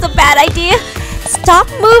this was a bad idea. Stop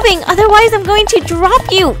moving, otherwise I'm going to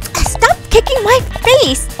drop you. Stop kicking my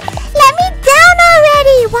face. Let me down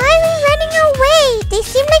already. Why are we running away? They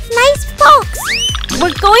seem like nice folks.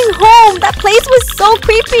 We're going home. That place was so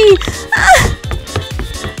creepy.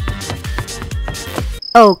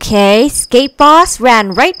 Okay, Skate Boss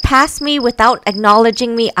ran right past me without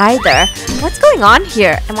acknowledging me either. What's going on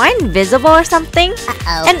here? Am I invisible or something?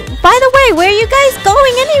 And by the way, where are you guys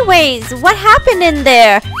going anyways? What happened in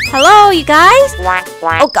there? Hello, you guys?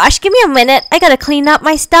 Oh gosh, give me a minute. I gotta clean up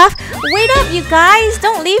my stuff. Wait up, you guys.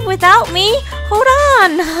 Don't leave without me. Hold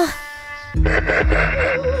on.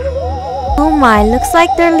 Oh my, looks like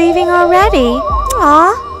they're leaving already.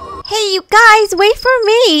 Aw. Hey, you guys, wait for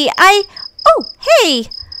me. Oh, hey!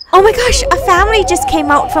 Oh my gosh, a family just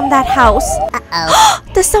came out from that house.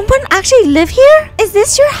 Does someone actually live here? Is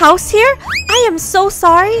this your house here? I am so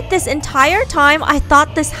sorry. This entire time, I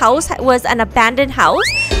thought this house was an abandoned house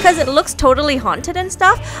because it looks totally haunted and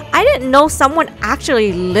stuff. I didn't know someone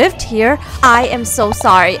actually lived here. I am so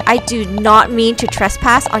sorry. I do not mean to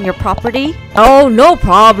trespass on your property. Oh, no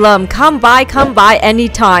problem. Come by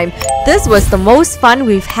anytime. This was the most fun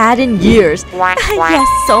we've had in years.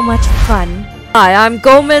 Yes, so much fun. Hi, I'm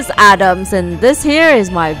Gomez Adams, and this here is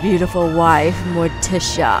my beautiful wife,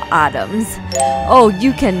 Morticia Adams. Oh,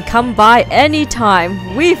 you can come by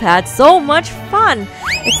anytime. We've had so much fun.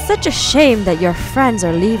 It's such a shame that your friends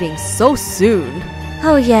are leaving so soon.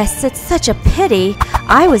 Oh yes, it's such a pity.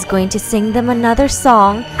 I was going to sing them another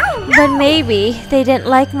song, but maybe they didn't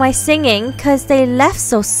like my singing because they left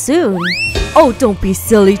so soon. Oh, don't be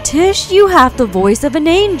silly, Tish. You have the voice of an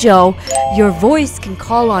angel. Your voice can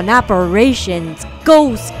call on apparitions,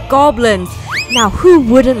 ghosts, goblins. Now, who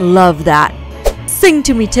wouldn't love that? Sing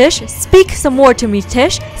to me, Tish. Speak some more to me,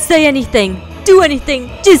 Tish. Say anything. Do anything.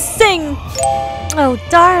 Just sing. Oh,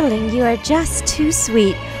 darling, you are just too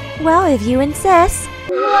sweet. Well, if you insist.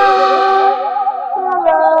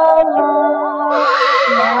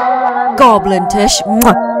 Goblin Tish.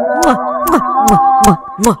 Mwah, mwah, mwah,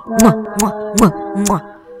 mwah, mwah, mwah, mwah,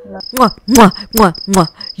 mwah, mwah, mwah, mwah.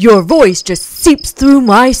 Your voice just seeps through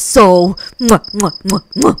my soul. Mwah, mwah, mwah,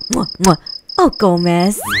 mwah, mwah, mwah. Oh,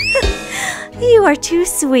 Gomez. You are too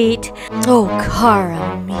sweet. Oh,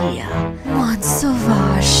 cara mia. Mon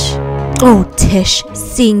sauvage. Oh, Tish,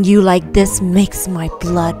 seeing you like this makes my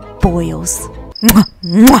blood boils. Mwah,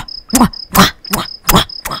 mwah, mwah, mwah, mwah, mwah,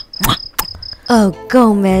 mwah, mwah. Oh,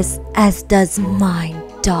 Gomez, as does mine,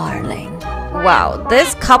 darling. Wow,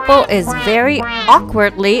 this couple is very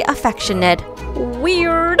awkwardly affectionate.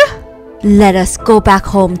 Weird. Let us go back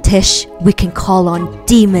home, Tish. We can call on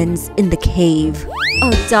demons in the cave.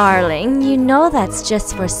 Oh, darling, you know that's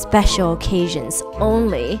just for special occasions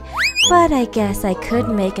only. But I guess I could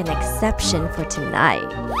make an exception for tonight.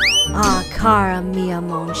 Ah, cara mia,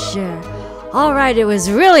 mon cher. Alright, it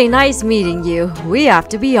was really nice meeting you. We have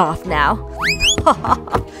to be off now.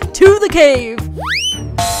 To the cave!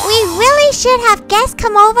 We really should have guests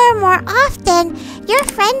come over more often. Your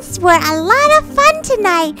friends were a lot of fun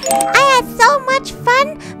tonight. I had so much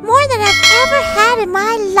fun, more than I've ever had in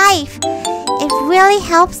my life. It really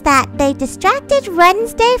helps that they distracted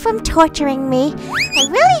Wednesday from torturing me. I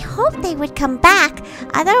really hope they would come back.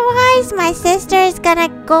 Otherwise, my sister is gonna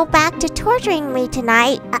go back to torturing me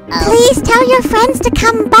tonight. Please tell your friends to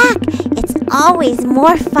come back. It's always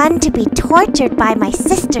more fun to be tortured tortured by my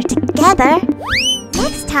sister together.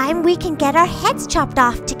 Next time we can get our heads chopped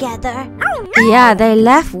off together. Yeah, they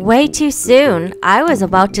left way too soon. I was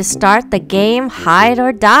about to start the game Hide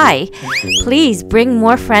or Die. Please bring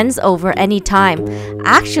more friends over anytime.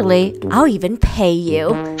 Actually, I'll even pay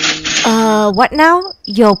you. What now?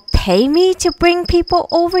 You'll pay me to bring people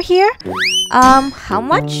over here? How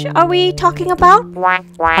much are we talking about?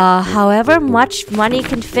 However much money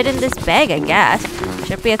can fit in this bag, I guess.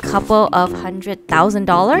 Should be a couple of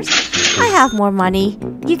 $100,000. I have more money.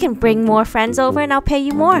 You can bring more friends over and I'll pay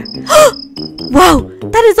you more. Whoa,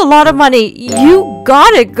 that is a lot of money. You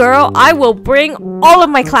got it, girl. I will bring all of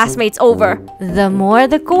my classmates over. The more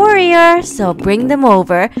the gorier, so bring them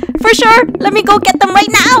over. For sure, let me go get them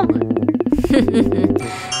right now.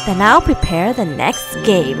 Then I'll prepare the next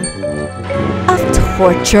game. Of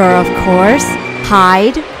torture, of course.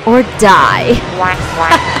 Hide or die.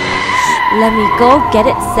 Let me go get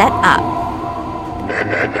it set up.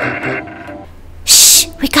 Shh!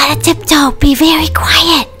 We gotta tiptoe. Be very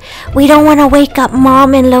quiet. We don't want to wake up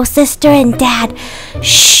Mom and little sister and Dad.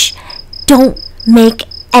 Shh! Don't make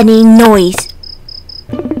any noise.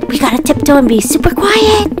 We gotta tiptoe and be super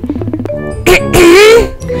quiet.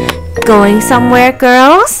 Going somewhere,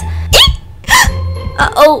 girls?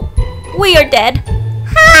 Uh-oh, we are dead.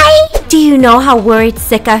 Hi! Do you know how worried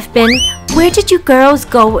sick I've been? Where did you girls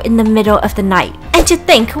go in the middle of the night? And to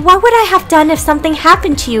think, what would I have done if something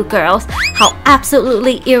happened to you girls? How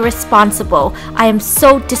absolutely irresponsible. I am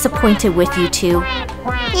so disappointed with you two.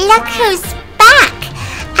 Look who's back!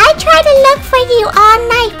 I tried to look for you all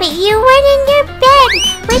night, but you weren't in your bed.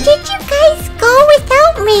 Where did you guys go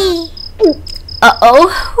without me? Uh-oh,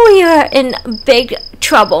 we are in big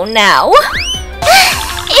trouble now.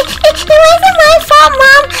 It wasn't my fault,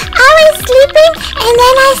 Mom. I was sleeping, and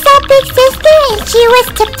then I saw Big Sister, and she was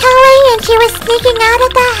tiptoeing, and she was sneaking out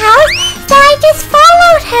of the house, so I just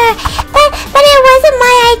followed her. But it wasn't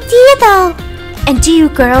my idea, though. And do you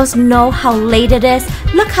girls know how late it is?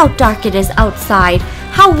 Look how dark it is outside.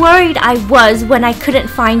 How worried I was when I couldn't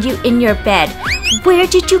find you in your bed. Where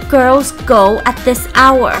did you girls go at this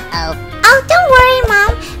hour? Oh, don't worry,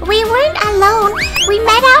 Mom. We weren't alone. We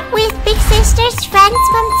met up with Big Sister's friends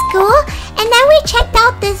from school, and then we checked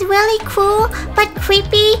out this really cool but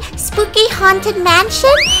creepy, spooky haunted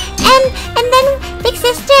mansion. And then Big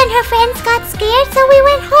Sister and her friends got scared, so we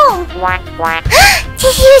went home.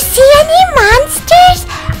 Did you see any monsters?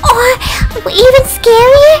 Or even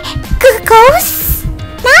scarier, ghosts?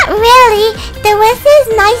 Not really. There was this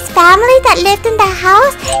nice family that lived in the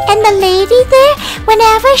house, and the lady there,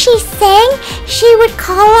 whenever she sang, she would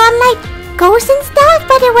call on like ghosts and stuff,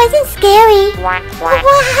 but it wasn't scary.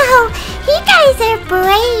 Wow, you guys are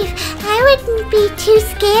brave. I wouldn't be too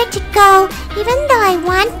scared to go, even though I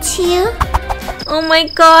want to. Oh my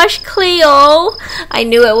gosh, Cleo. I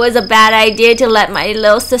knew it was a bad idea to let my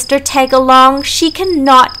little sister tag along. She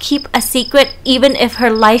cannot keep a secret even if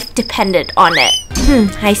her life depended on it.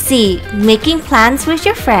 I see. Making plans with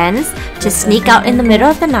your friends to sneak out in the middle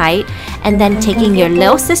of the night and then taking your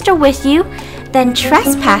little sister with you, then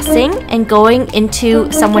trespassing and going into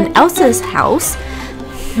someone else's house.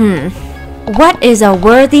 What is a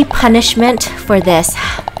worthy punishment for this?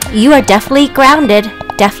 You are definitely grounded.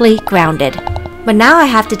 Definitely grounded. But now I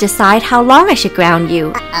have to decide how long I should ground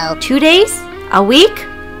you. 2 days? A week?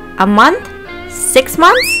 A month? 6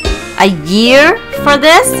 months? A year for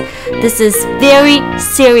this? This is very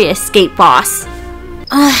serious, Skate Boss.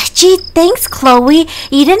 Gee, thanks, Chloe.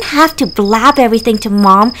 You didn't have to blab everything to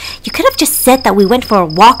Mom. You could have just said that we went for a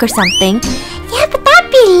walk or something. Yeah, but that'd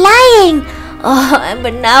be lying.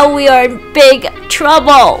 But now we are in big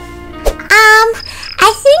trouble.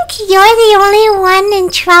 I think you're the only one in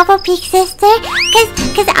trouble, Big Sister.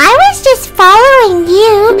 Cause I was just following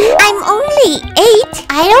you. I'm only 8.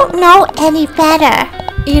 I don't know any better.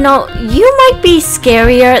 You know, you might be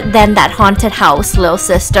scarier than that haunted house, little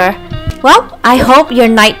sister. Well, I hope your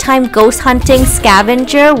nighttime ghost hunting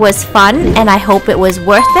scavenger was fun, and I hope it was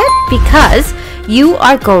worth it because you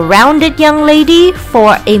are grounded, young lady,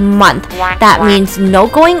 for a month. That means no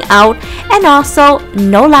going out, and also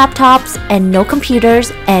no laptops and no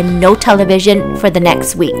computers and no television for the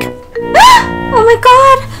next week. Oh my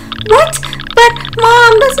god! What? But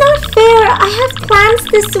Mom, that's not fair. I have plans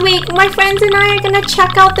this week. My friends and I are gonna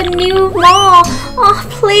check out the new mall. Oh,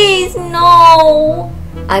 please, no.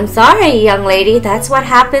 I'm sorry, young lady. That's what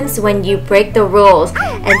happens when you break the rules.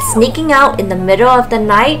 And sneaking out in the middle of the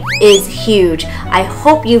night is huge. I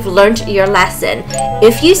hope you've learned your lesson.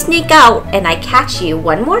 If you sneak out and I catch you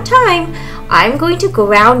one more time, I'm going to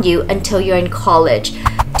ground you until you're in college.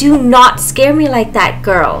 Do not scare me like that,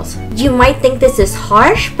 girls. You might think this is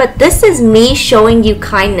harsh, but this is me showing you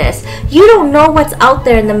kindness. You don't know what's out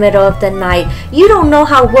there in the middle of the night. You don't know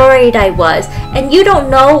how worried I was, and you don't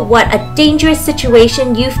know what a dangerous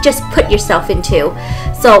situation you've just put yourself into.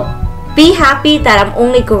 So be happy that I'm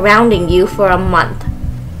only grounding you for a month.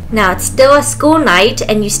 Now it's still a school night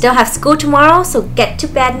and you still have school tomorrow, so get to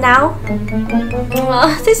bed now.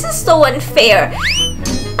 This is so unfair.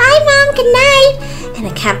 Bye, Mom. Good night. And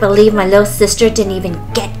I can't believe my little sister didn't even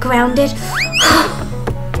get grounded.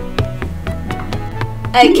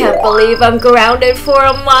 I can't believe I'm grounded for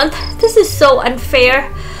a month. This is so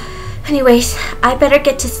unfair. Anyways, I better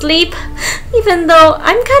get to sleep. Even though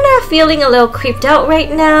I'm kind of feeling a little creeped out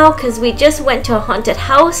right now because we just went to a haunted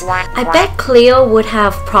house. I bet Cleo would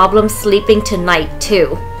have problems sleeping tonight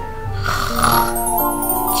too.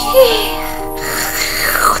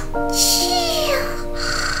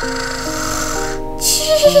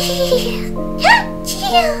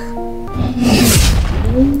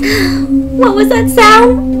 What was that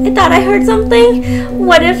sound? I thought I heard something.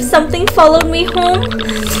 What if something followed me home?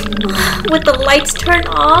 With the lights turned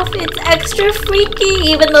off, it's extra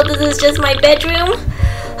freaky even though this is just my bedroom.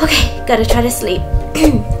 Okay, gotta try to sleep.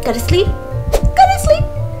 Gotta sleep. Gotta sleep.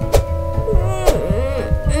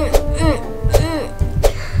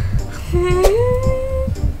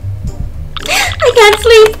 I can't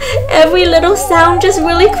sleep. Every little sound just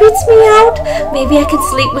really creeps me out. Maybe I can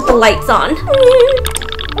sleep with the lights on.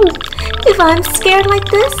 If I'm scared like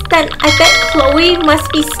this, then I bet Chloe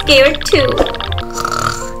must be scared too.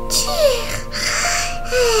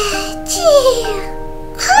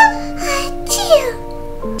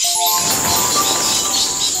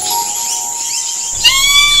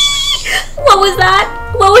 What was that?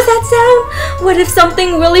 What was that sound? What if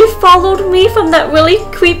something really followed me from that really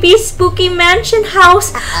creepy, spooky mansion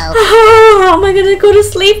house? How am I gonna go to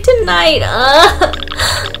sleep tonight?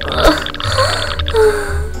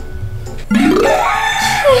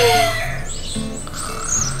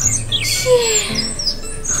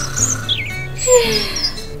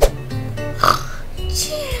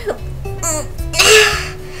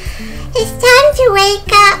 It's time to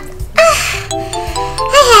wake up.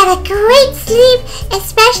 I had a great sleep,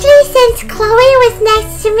 especially since Chloe was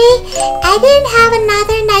next to me. I didn't have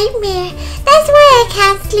another nightmare. That's why I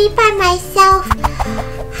can't sleep by myself.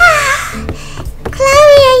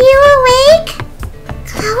 Chloe, are you awake?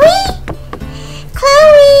 Chloe?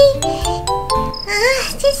 Chloe?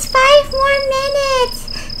 Just 5 more minutes.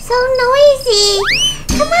 So noisy.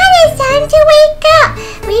 Come on, it's time to wake up.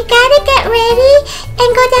 We gotta get ready and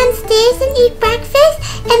go downstairs and eat breakfast,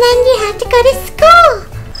 and then you have to go to school.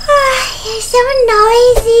 You're so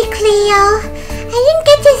noisy, Cleo. I didn't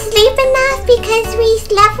get to sleep enough because we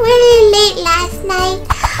slept really late last night.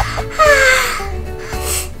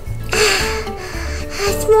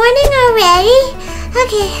 It's morning already?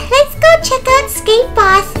 Okay, let's go check out Skate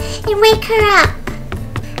Boss and wake her up.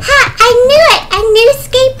 I knew it! I knew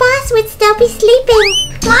Skate Boss would still be sleeping.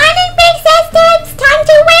 Morning, big sister! It's time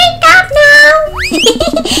to wake up now!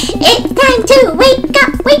 It's time to wake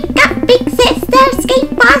up, big sister!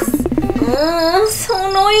 Skate Boss! So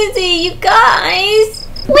noisy, you guys!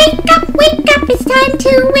 Wake up! It's time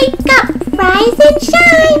to wake up! Rise and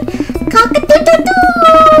shine! Cock-a-doodle-doo!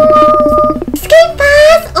 Skate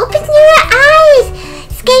Boss! Open your eyes!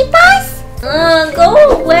 Skate Boss! Go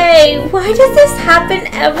away! Why does this happen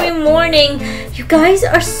every morning? You guys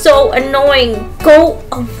are so annoying. Go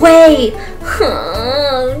away!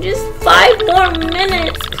 Just 5 more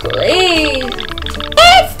minutes, please.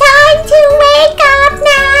 It's time to wake up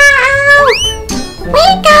now!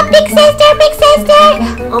 Wake up, big sister, big sister!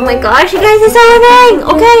 Oh my gosh, you guys are so annoying!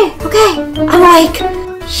 Okay, I'm awake.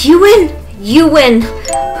 You win.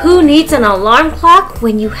 Who needs an alarm clock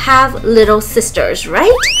when you have little sisters,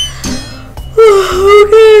 right?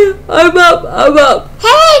 Okay, I'm up.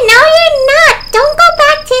 Hey, no you're not! Don't go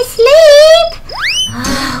back to sleep!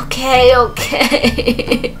 Okay.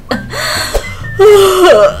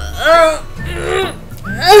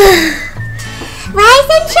 Rise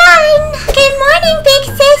and shine! Good morning, big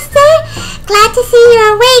sister! Glad to see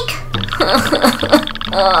you're awake!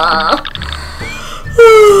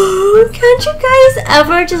 Can't you guys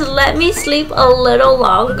ever just let me sleep a little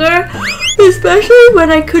longer? Especially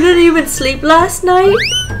when I couldn't even sleep last night.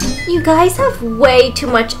 You guys have way too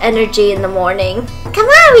much energy in the morning. Come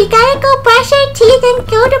on, we gotta go brush our teeth and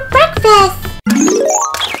go to breakfast!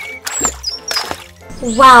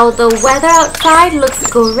 Wow, the weather outside looks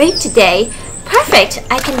great today. Perfect,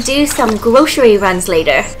 I can do some grocery runs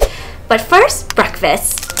later. But first,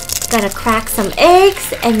 breakfast. Gonna crack some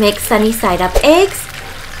eggs and make sunny side up eggs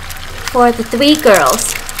for the 3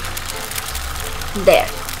 girls. There.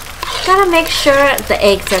 Gotta make sure the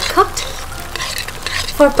eggs are cooked.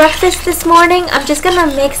 For breakfast this morning, I'm just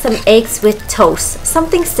gonna make some eggs with toast.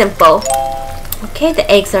 Something simple. Okay, the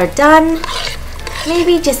eggs are done.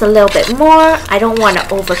 Maybe just a little bit more. I don't want to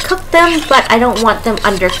overcook them, but I don't want them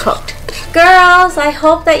undercooked. Girls, I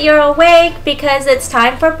hope that you're awake because it's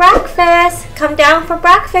time for breakfast. Come down for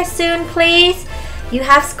breakfast soon, please. You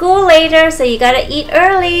have school later, so you gotta eat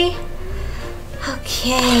early.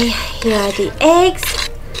 Okay, here are the eggs.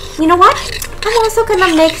 You know what? I'm also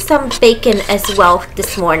gonna make some bacon as well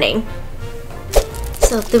this morning.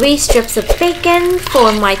 So 3 strips of bacon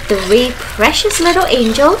for my 3 precious little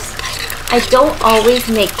angels. I don't always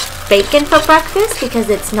make bacon for breakfast because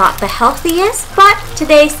it's not the healthiest, but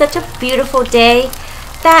today's such a beautiful day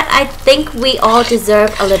that I think we all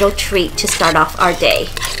deserve a little treat to start off our day.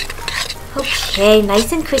 Okay,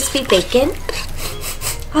 nice and crispy bacon.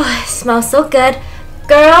 Oh, it smells so good.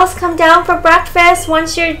 Girls, come down for breakfast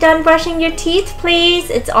once you're done brushing your teeth, please.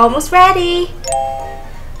 It's almost ready.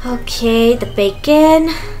 Okay, the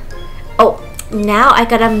bacon. Oh, now I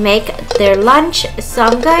gotta make their lunch. So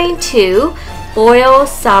I'm going to boil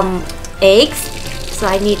some eggs. So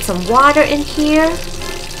I need some water in here.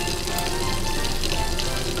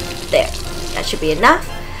 There, that should be enough.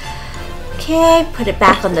 Okay, put it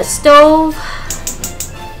back on the stove.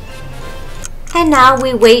 And now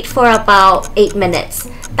we wait for about 8 minutes.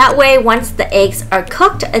 That way, once the eggs are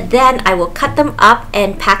cooked, then I will cut them up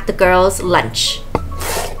and pack the girls' lunch.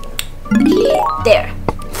 Okay, there.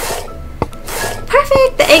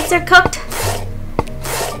 Perfect, the eggs are cooked.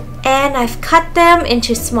 And I've cut them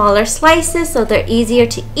into smaller slices so they're easier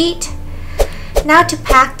to eat. Now to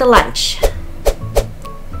pack the lunch.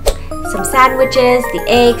 Some sandwiches, the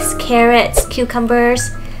eggs, carrots,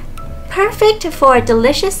 cucumbers. Perfect for a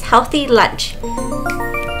delicious, healthy lunch.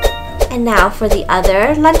 And now for the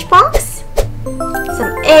other lunch box.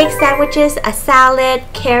 Some egg sandwiches, a salad,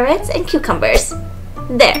 carrots, and cucumbers.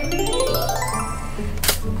 There.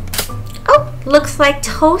 Oh, looks like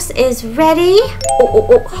toast is ready.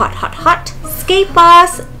 Oh, hot, hot, hot. Skate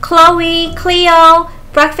Boss, Chloe, Cleo,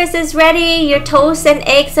 breakfast is ready. Your toast and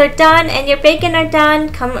eggs are done and your bacon are done.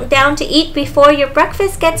 Come down to eat before your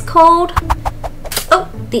breakfast gets cold. Oh,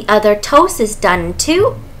 the other toast is done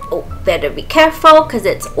too. Oh, better be careful because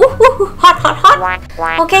it's hot, hot,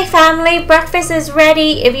 hot. Okay, family, breakfast is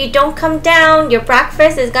ready. If you don't come down, your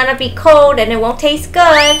breakfast is gonna be cold and it won't taste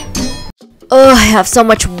good. Oh, I have so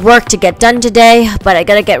much work to get done today, but I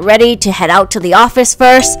gotta get ready to head out to the office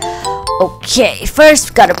first. Okay,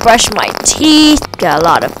 first gotta brush my teeth. Got a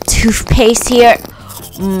lot of toothpaste here.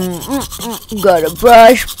 Gotta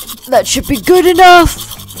brush. That should be good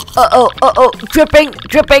enough. Uh-oh, dripping.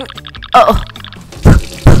 Uh-oh.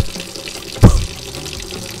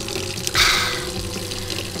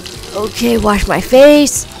 Okay, wash my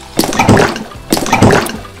face.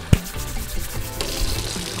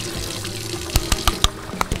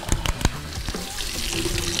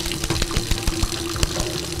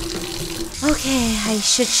 Okay, I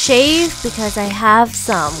should shave because I have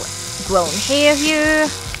some grown hair here.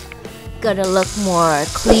 Gotta look more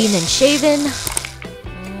clean and shaven.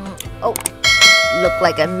 Oh, look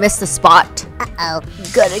like I missed a spot. Uh-oh.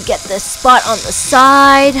 Gotta get this spot on the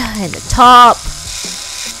side and the top.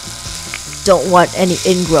 Don't want any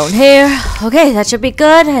ingrown hair. Okay, that should be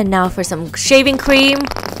good. And now for some shaving cream.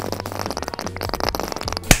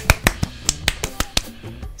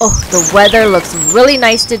 Oh, the weather looks really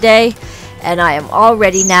nice today. And I am all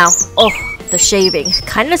ready now. Oh, the shaving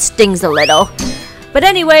kind of stings a little. But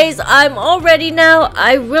anyways, I'm all ready now.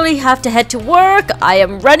 I really have to head to work. I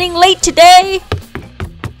am running late today.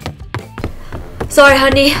 Sorry,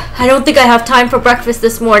 honey. I don't think I have time for breakfast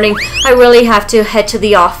this morning. I really have to head to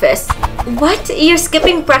the office. What? You're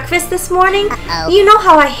skipping breakfast this morning? Uh-oh. You know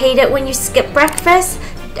how I hate it when you skip breakfast.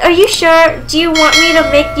 Are you sure? Do you want me to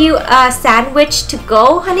make you a sandwich to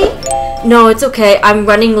go, honey? No, it's okay. I'm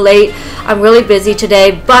running late. I'm really busy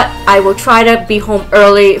today, but I will try to be home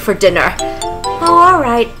early for dinner. Oh,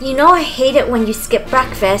 alright. You know I hate it when you skip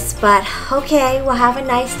breakfast, but okay, we'll have a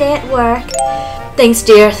nice day at work. Thanks,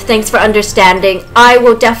 dear. Thanks for understanding. I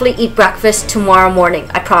will definitely eat breakfast tomorrow morning.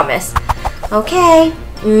 I promise. Okay.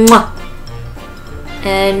 Mwah.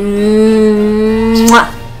 And mwah.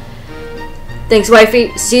 Thanks,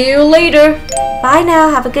 wifey. See you later. Bye now.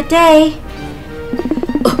 Have a good day.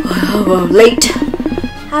 Oh, late.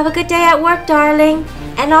 Have a good day at work, darling.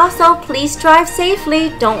 And also, please drive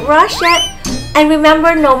safely. Don't rush it. And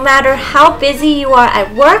remember, no matter how busy you are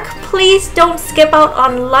at work, please don't skip out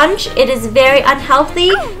on lunch. It is very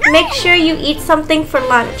unhealthy. Make sure you eat something for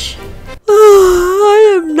lunch.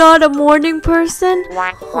 I am not a morning person.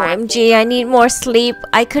 OMG, I need more sleep.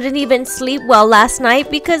 I couldn't even sleep well last night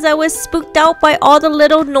because I was spooked out by all the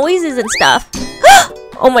little noises and stuff.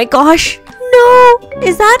 Oh my gosh. No,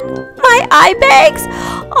 is that my eye bags?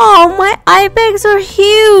 Oh, my eye bags are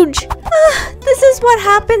huge. This is what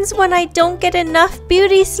happens when I don't get enough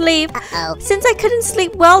beauty sleep. Since I couldn't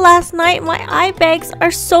sleep well last night, my eye bags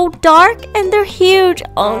are so dark and they're huge.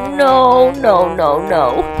 Oh no, no, no,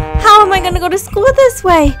 no. How am I gonna go to school this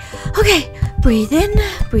way? Okay, breathe in,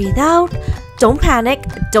 breathe out. Don't panic,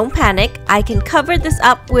 don't panic. I can cover this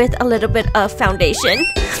up with a little bit of foundation.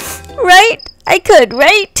 Right? I could,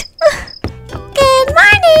 right? Good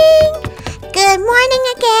morning! Good morning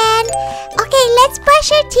again. Okay, let's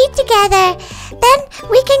brush our teeth together. Then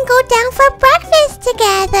we can go down for breakfast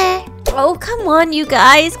together. Oh, come on, you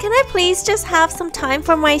guys. Can I please just have some time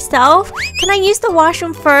for myself? Can I use the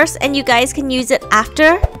washroom first and you guys can use it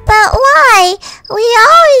after? But why? We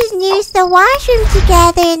always use the washroom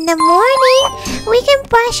together in the morning. We can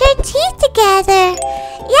brush our teeth together.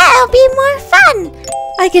 Yeah, it'll be more fun.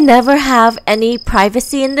 I can never have any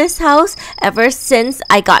privacy in this house. Ever since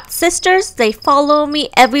I got sisters, they follow me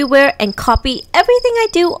everywhere and copy everything I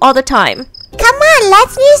do all the time. Come on,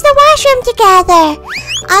 let's use the washroom together.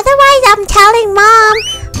 Otherwise, I'm telling Mom.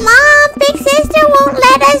 Mom, big sister won't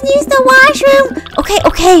let us use the washroom.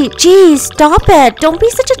 Okay, geez, stop it. Don't be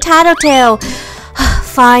such a tattletale.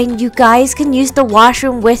 Fine, you guys can use the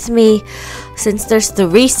washroom with me, since there's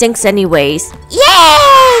 3 sinks anyways.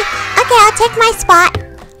 Yay! Okay, I'll take my spot.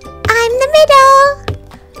 I'm the middle.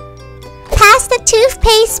 Pass the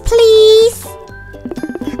toothpaste, please.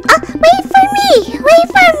 Oh, wait for me. Wait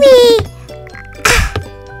for me.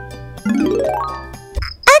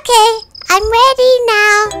 Okay, I'm ready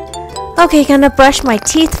now. Okay, gonna brush my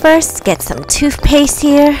teeth first. Get some toothpaste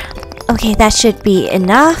here. Okay, that should be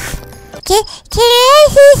enough. Can I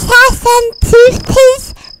just have some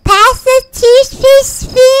toothpaste? Pass the toothpaste,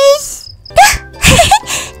 please.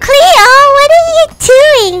 Cleo, what are you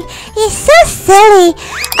doing? You're so silly.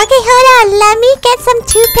 Okay, hold on. Let me get some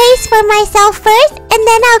toothpaste for myself first, and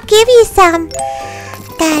then I'll give you some.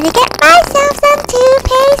 Gotta get myself some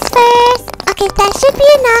toothpaste first. Okay, that should be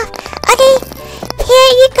enough. Okay,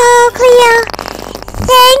 here you go, Cleo.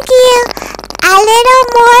 Thank you. A little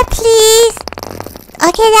more, please.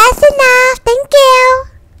 Okay, that's enough. Thank you.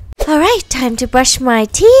 Alright, time to brush my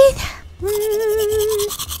teeth.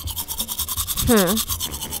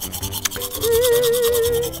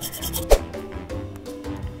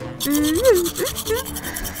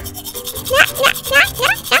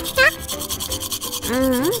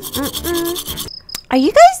 Are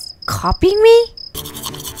you guys copying me?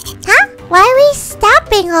 Huh? Why are we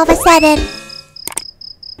stopping all of a sudden?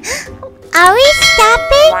 Are we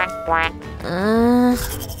stopping?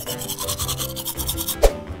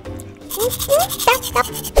 Stop.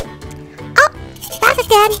 Oh, back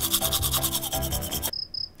again.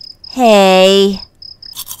 Hey.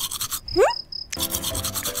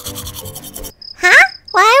 Huh?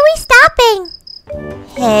 Why are we stopping?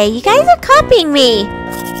 Hey, you guys are copying me.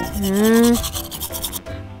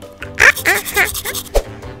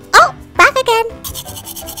 Oh, back again.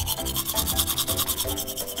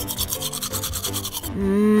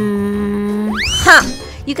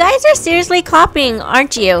 You guys are seriously copying,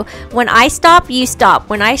 aren't you? When I stop, you stop.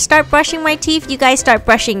 When I start brushing my teeth, you guys start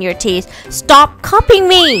brushing your teeth. Stop copying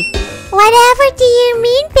me! Whatever do you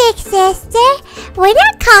mean, big sister? We're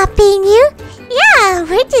not copying you. Yeah,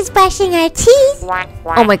 we're just brushing our teeth.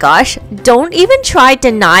 Oh my gosh, don't even try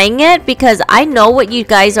denying it because I know what you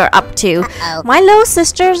guys are up to. My little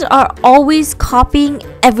sisters are always copying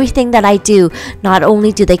everything that I do. Not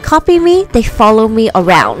only do they copy me, they follow me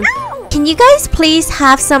around. Can you guys please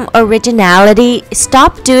have some originality?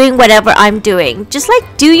 Stop doing whatever I'm doing. Just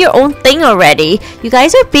like do your own thing already. You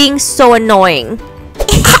guys are being so annoying.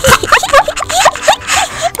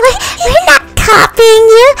 We're not copying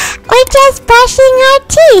you. We're just brushing our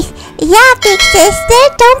teeth. Yeah, big sister,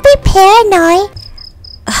 don't be paranoid.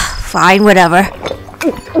 Fine, whatever.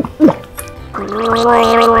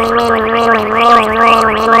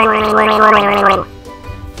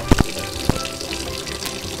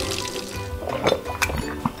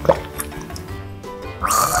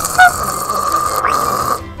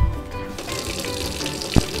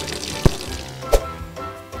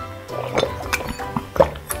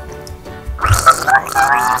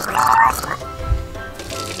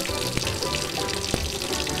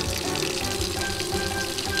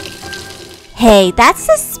 Hey, that's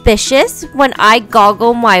suspicious. When I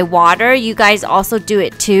goggle my water, you guys also do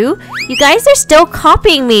it too. You guys are still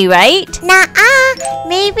copying me, right? Nuh-uh.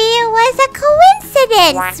 Maybe it was a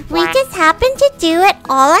coincidence. We just happened to do it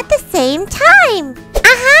all at the same time.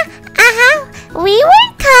 We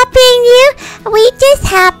weren't copying you. We just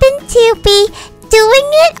happened to be doing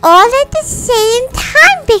it all at the same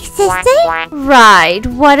time, big sister. Right,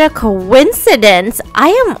 what a coincidence. I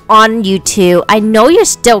am on you two. I know you're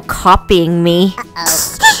still copying me.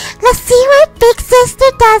 Let's see what big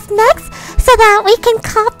sister does next so that we can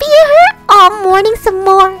copy her all morning some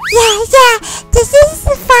more. Yeah, this is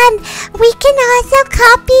fun. We can also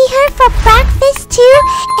copy her for breakfast too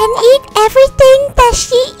and eat everything that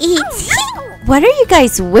she eats. What are you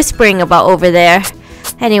guys whispering about over there?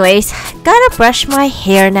 Anyways, gotta brush my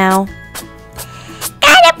hair now.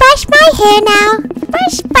 Gotta brush my hair now.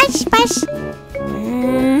 Brush.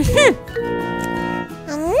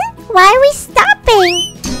 Why are we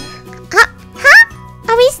stopping?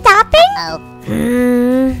 Are we stopping?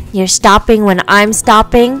 You're stopping when I'm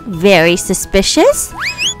stopping? Very suspicious.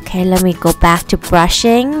 Okay, let me go back to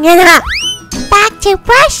brushing. Back to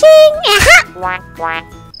brushing. Brush.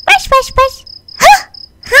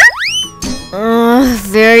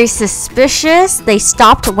 Very suspicious. They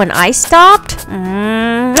stopped when I stopped.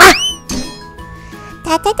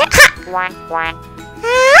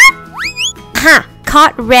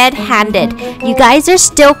 Caught red-handed. You guys are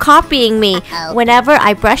still copying me. Whenever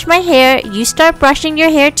I brush my hair, you start brushing your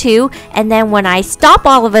hair too. And then when I stop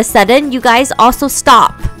all of a sudden, you guys also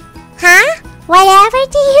stop. Whatever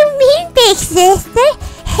do you mean, big sister?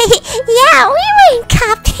 Yeah, we weren't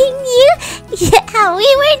copying you. Yeah, we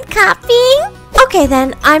weren't copying. Okay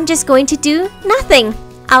then, I'm just going to do nothing.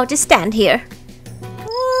 I'll just stand here.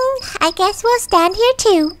 I guess we'll stand here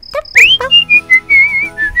too.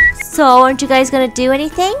 So, aren't you guys gonna do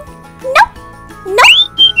anything? Nope.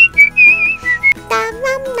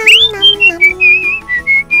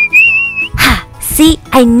 See,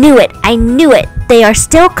 I knew it. They are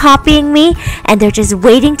still copying me, and they're just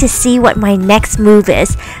waiting to see what my next move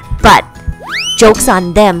is. But, joke's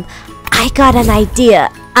on them. I got an idea.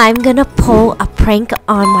 I'm gonna pull a prank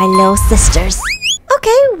on my little sisters.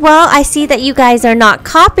 Okay, well, I see that you guys are not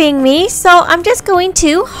copying me, so I'm just going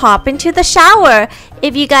to hop into the shower.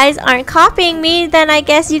 If you guys aren't copying me, then I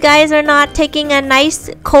guess you guys are not taking a nice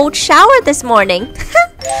cold shower this morning.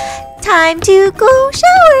 Time to go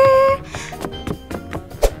shower.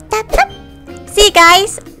 See you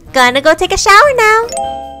guys. Gonna go take a shower now.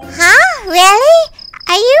 Really?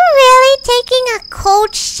 Are you really taking a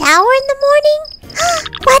cold shower in the morning?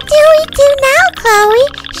 What do we do now, Chloe?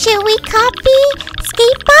 Should we copy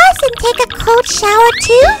Skate Boss and take a cold shower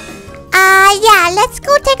too? Yeah, let's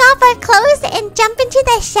go take off our clothes and jump into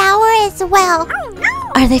the shower as well.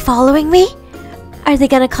 Are they following me? Are they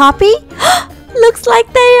gonna copy? Looks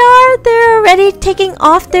like they are. They're already taking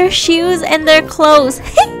off their shoes and their clothes.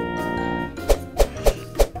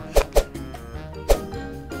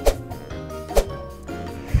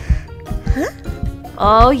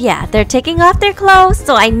 Oh yeah, they're taking off their clothes,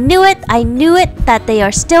 so I knew it that they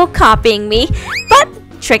are still copying me. But,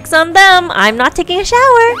 trick's on them, I'm not taking a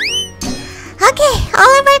shower. Okay,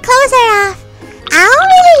 all of our clothes are off. I don't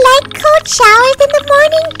really like cold showers in the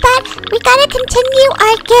morning, but we gotta continue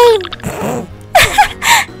our game.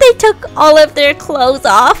 They took all of their clothes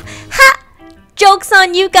off. Ha! Joke's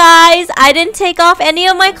on you guys. I didn't take off any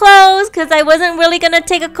of my clothes because I wasn't really gonna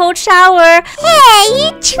take a cold shower. Hey,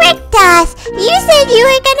 you tricked us. You said you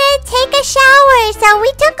were gonna take a shower, so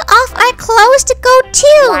we took off our clothes to go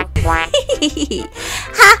too.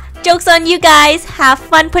 Ha! Joke's on you guys. Have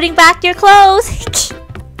fun putting back your clothes.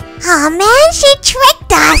 Oh man, she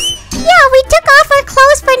tricked us. Yeah, we took off our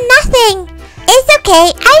clothes for nothing. It's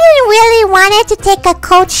okay. I didn't really want to take a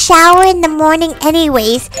cold shower in the morning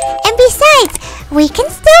anyways. And besides, we can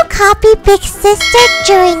still copy Big Sister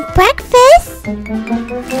during breakfast.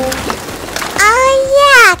 Oh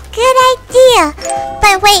yeah, good idea.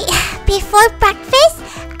 But wait, before breakfast,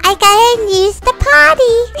 I gotta use the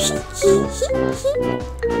potty.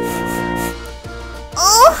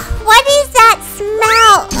 Oh, what is that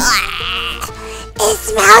smell? It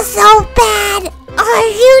smells so bad. Are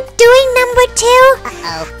you doing number 2?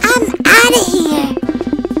 I'm out of here.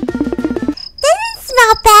 Doesn't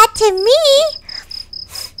smell bad to me.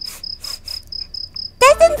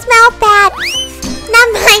 Doesn't smell bad. Not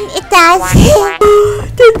mine, it does.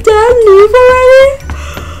 Did Dad leave already?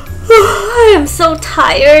 I am so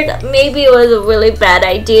tired. Maybe it was a really bad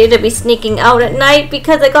idea to be sneaking out at night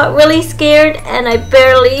because I got really scared and I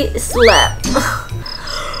barely slept.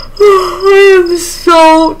 I am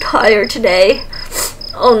so tired today.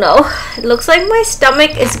 Oh no, it looks like my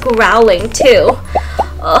stomach is growling too.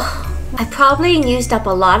 Ugh. I probably used up a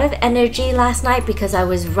lot of energy last night because I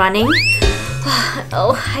was running.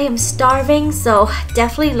 Oh, I am starving, so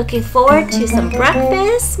definitely looking forward to some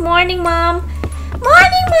breakfast. Morning, Mom.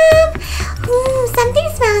 Morning, Mom. Something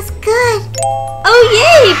smells good. Oh,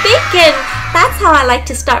 yay, bacon. That's how I like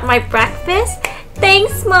to start my breakfast.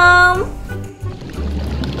 Thanks, Mom.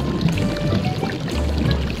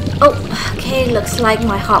 Oh, okay, looks like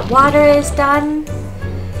my hot water is done.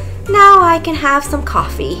 Now I can have some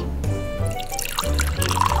coffee.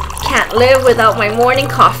 Can't live without my morning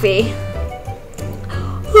coffee.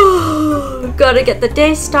 Gotta get the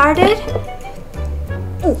day started.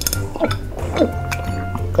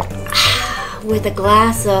 With a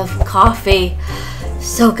glass of coffee.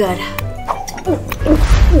 So good.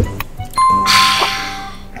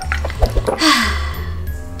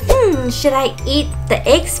 Should I eat the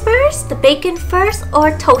eggs first, the bacon first,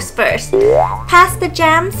 or toast first? Pass the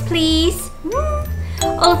jams, please.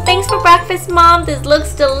 Oh, thanks for breakfast, Mom. This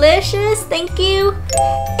looks delicious. Thank you.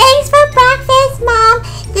 Thanks for breakfast, Mom.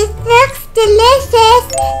 This looks delicious.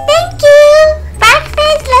 Thank you.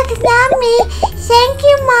 Breakfast looks yummy. Thank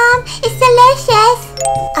you, Mom. It's delicious.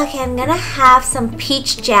 Okay, I'm gonna have some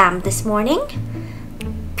peach jam this morning.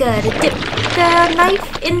 Gotta dip the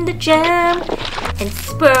knife in the jam and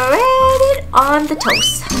spread it on the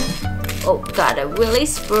toast. Oh, gotta really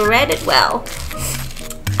spread it well.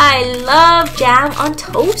 I love jam on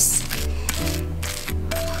toast.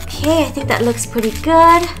 Okay, I think that looks pretty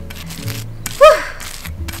good. Whew.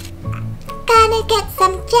 Gonna get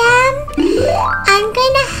some jam. I'm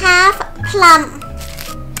gonna have plum.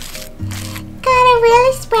 Gotta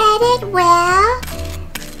really spread it well.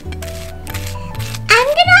 I'm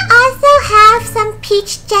gonna also have some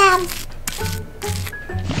peach jam.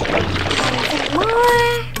 And some more.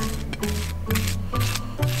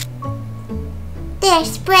 There,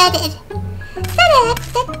 spread it.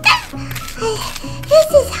 This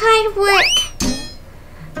is hard work.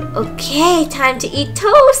 Okay, time to eat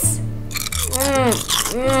toast.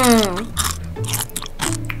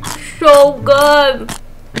 So good.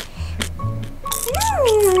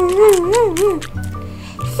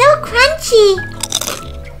 So crunchy.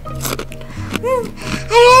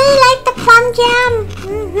 I really like the plum jam.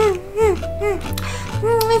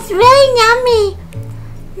 It's really yummy.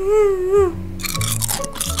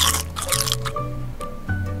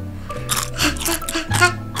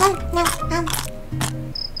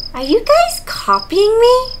 Are you guys copying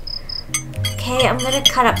me? Okay, I'm gonna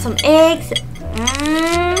cut up some eggs.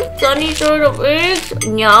 Sunny side of eggs.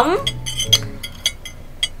 Yum.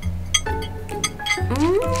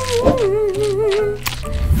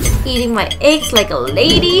 Eating my eggs like a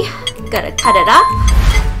lady. Gotta cut it up.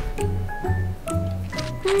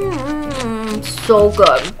 So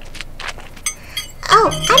good. Oh,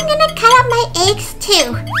 I'm gonna cut up my eggs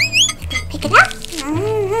too. Pick it up.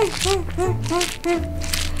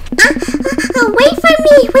 Wait for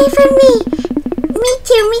me, wait for me. Me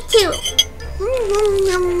too, me too.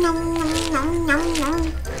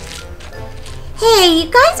 Hey, you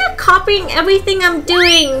guys are copying everything I'm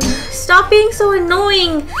doing. Stop being so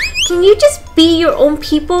annoying. Can you just be your own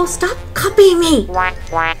people? Stop copying me.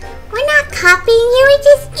 We're not copying you, we're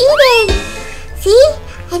just eating. See?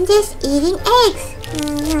 I'm just eating eggs.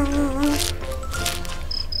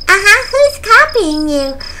 Who's copying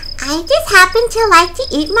you? I just happen to like to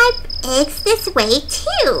eat my eggs this way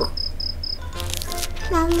too.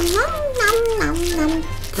 Nom nom nom nom nom.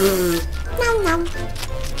 Nom nom.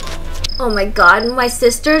 Oh my god, my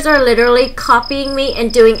sisters are literally copying me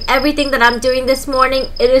and doing everything that I'm doing this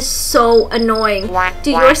morning. It is so annoying.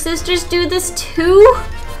 Do your sisters do this too?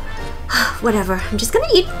 Whatever, I'm just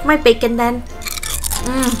gonna eat my bacon then.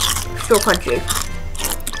 So crunchy.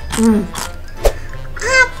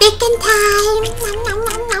 Bacon time! Nom nom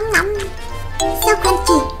nom nom nom. So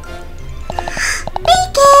crunchy.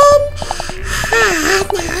 Bacon!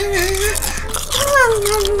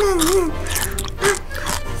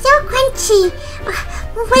 So crunchy.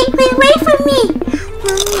 Wait for me.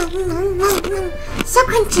 So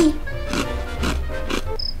crunchy.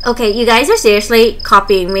 Okay, you guys are seriously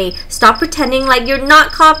copying me. Stop pretending like you're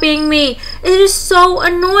not copying me. It is so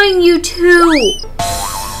annoying, you two.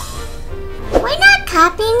 We're not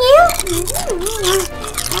copying you.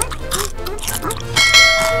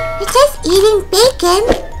 We're just eating bacon.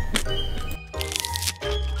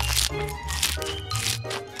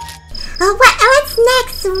 What's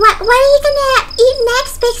next? What are you gonna eat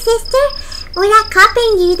next, big sister? We're not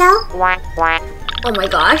copying you though. Oh my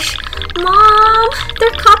gosh. Mom,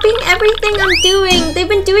 they're copying everything everything I'm doing. They've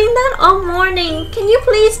been doing that all morning. Can you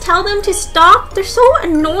please tell them to stop? They're so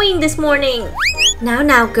annoying this morning.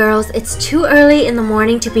 Now, girls, it's too early in the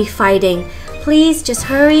morning to be fighting. Please just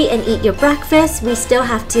hurry and eat your breakfast. We still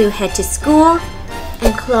have to head to school.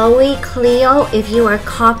 And Chloe, Cleo, if you are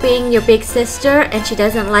copying your big sister and she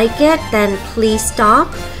doesn't like it, then please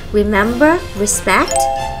stop. Remember, respect.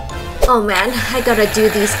 Oh man, I gotta do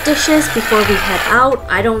these dishes before we head out.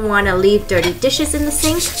 I don't want to leave dirty dishes in the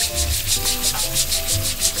sink.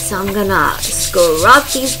 So I'm gonna scrub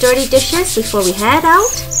these dirty dishes before we head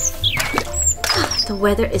out. The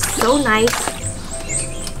weather is so nice.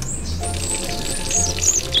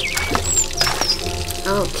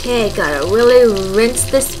 Okay, gotta really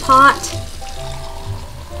rinse this pot.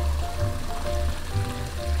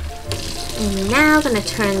 And now I'm gonna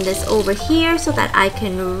turn this over here so that I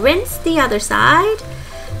can rinse the other side.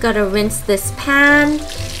 Gotta rinse this pan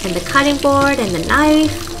and the cutting board and the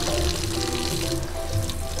knife.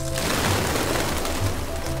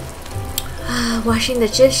 Washing the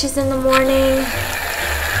dishes in the morning.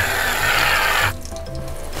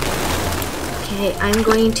 Okay, I'm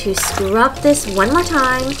going to scrub this one more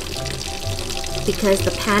time because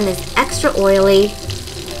the pan is extra oily,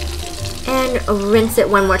 and rinse it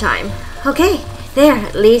one more time. Okay, there,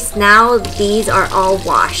 at least now these are all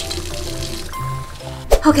washed.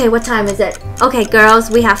 Okay, what time is it? Okay,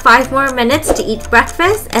 girls, we have 5 more minutes to eat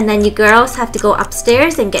breakfast, and then you girls have to go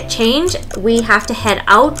upstairs and get changed. We have to head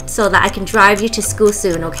out so that I can drive you to school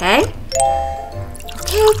soon, okay?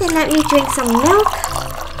 Okay, then let me drink some milk.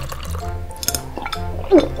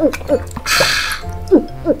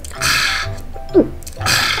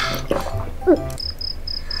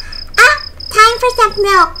 Time for some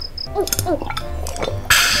milk.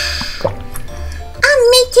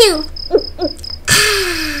 Me too.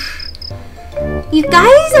 You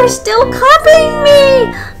guys are still copying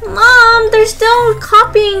me! Mom, they're still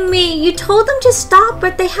copying me. You told them to stop,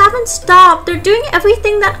 but they haven't stopped. They're doing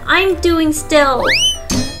everything that I'm doing still.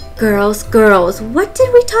 Girls, what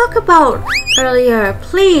did we talk about earlier?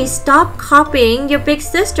 Please stop copying your big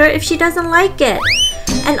sister if she doesn't like it.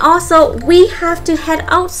 And also, we have to head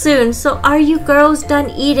out soon, so are you girls done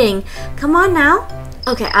eating? Come on now.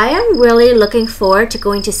 Okay, I am really looking forward to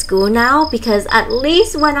going to school now because at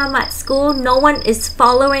least when I'm at school, no one is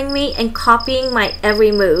following me and copying my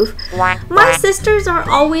every move. My sisters are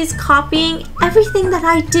always copying everything that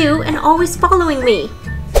I do and always following me.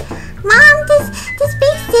 Mom, does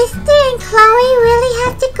big sister and Chloe really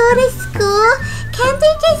have to go to school? Can't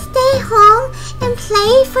they just stay home and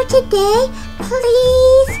play for today?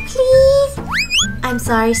 Please. I'm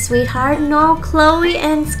sorry, sweetheart. No, Chloe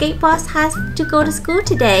and Skate Boss has to go to school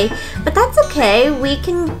today. But that's okay. We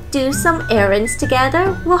can do some errands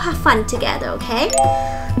together. We'll have fun together, okay?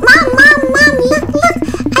 Mom, look.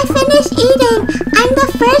 I finished eating. I'm the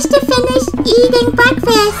first to finish eating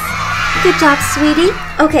breakfast. Good job, sweetie.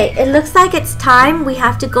 Okay, it looks like it's time. We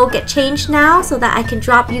have to go get changed now so that I can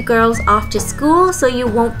drop you girls off to school so you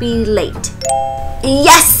won't be late.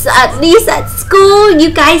 Yes, at least at school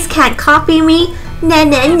you guys can't copy me. Nah.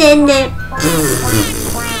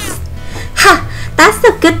 Ha! That's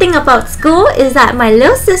the good thing about school is that my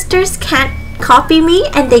little sisters can't copy me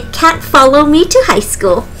and they can't follow me to high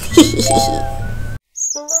school.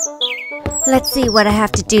 Let's see what I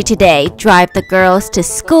have to do today. Drive the girls to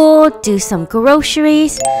school, do some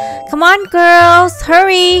groceries. Come on, girls,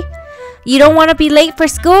 hurry. You don't want to be late for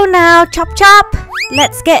school now. Chop chop.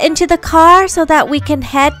 Let's get into the car so that we can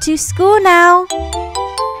head to school now.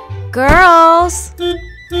 Girls.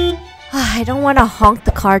 I don't want to honk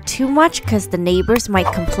the car too much because the neighbors might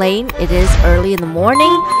complain. It is early in the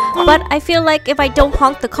morning. But I feel like if I don't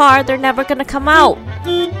honk the car, they're never going to come out.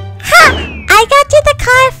 Ha! I got to the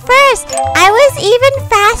car first. I was even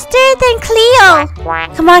faster than Cleo.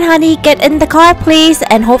 Come on, honey, get in the car, please.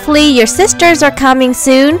 And hopefully your sisters are coming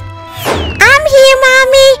soon. I'm here,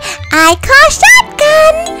 Mommy. I call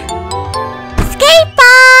shotgun. Skate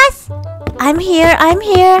Boss. I'm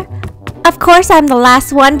here. Of course, I'm the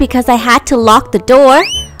last one because I had to lock the door.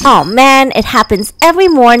 Oh man, it happens every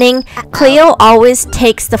morning. Cleo always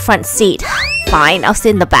takes the front seat. Fine, I'll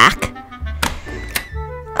sit in the back.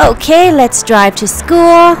 Okay, let's drive to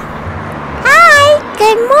school. Hi,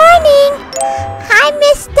 good morning. Hi,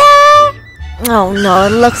 mister. Oh no,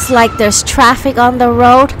 it looks like there's traffic on the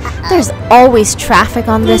road. There's always traffic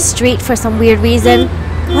on this street for some weird reason.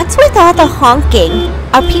 What's with all the honking?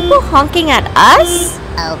 Are people honking at us?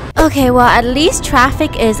 Okay, well at least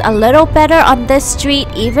traffic is a little better on this street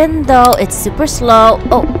even though it's super slow.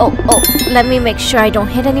 Oh, let me make sure I don't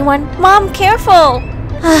hit anyone. Mom, careful!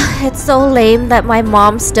 It's so lame that my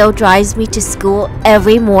mom still drives me to school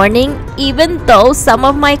every morning, even though some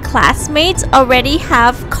of my classmates already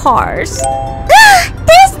have cars.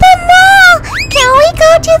 There's the mall! Can we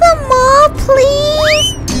go to the mall,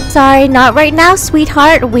 please? Sorry, not right now,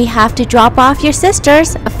 sweetheart. We have to drop off your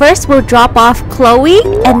sisters. First, we'll drop off Chloe,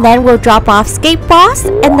 and then we'll drop off Skate Boss,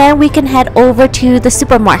 and then we can head over to the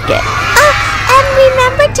supermarket. Oh, and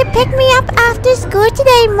remember to pick me up after school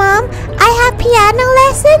today, Mom. I have piano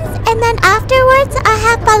lessons, and then afterwards I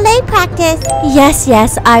have ballet practice.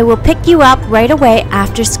 Yes, I will pick you up right away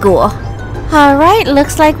after school. Alright,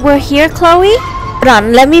 looks like we're here, Chloe. Hold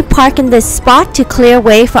on, let me park in this spot to clear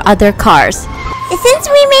way for other cars. Since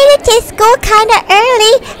we made it to school kinda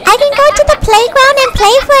early, I can go to the playground and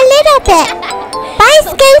play for a little bit. Bye,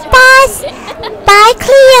 Skate Boss. Bye,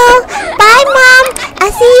 Cleo. Bye, Mom.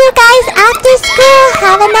 I'll see you guys after school.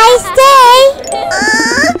 Have a nice day.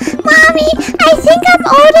 Mommy, I think I'm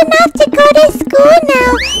old enough to go to school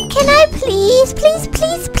now. Can I please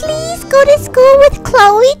go to school with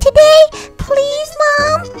Chloe today? Please,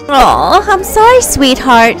 Mom? Aw, I'm sorry,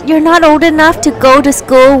 sweetheart. You're not old enough to go to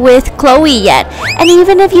school with Chloe yet. And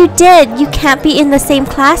even if you did, you can't be in the same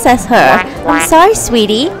class as her. I'm sorry,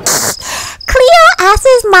 sweetie. Cleo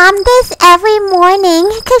asks Mom this every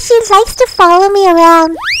morning because she likes to follow me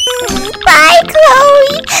around. Bye,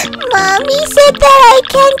 Chloe. Mommy said that I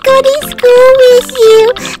can't go to school with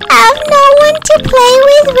you. I have no one to play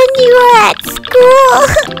with when you are at school.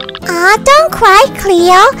 Don't cry,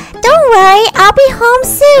 Cleo. Don't worry, I'll be home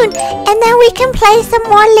soon. And then we can play some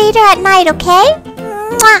more later at night, okay?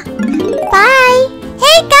 Mwah. Bye.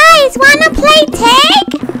 Hey guys, wanna play tag?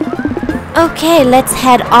 Okay, let's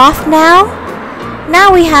head off now.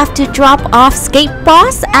 Now we have to drop off Skate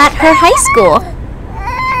Boss at her high school.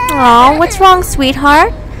 Aw, what's wrong,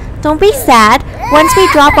 sweetheart? Don't be sad. Once we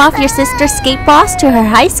drop off your sister Skate Boss to her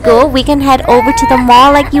high school, we can head over to the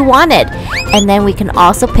mall like you wanted. And then we can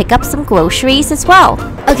also pick up some groceries as well.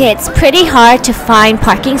 Okay, it's pretty hard to find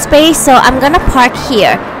parking space, so I'm gonna park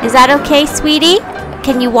here. Is that okay, sweetie?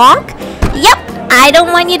 Can you walk? Yep. I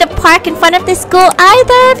don't want you to park in front of the school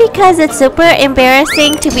either because it's super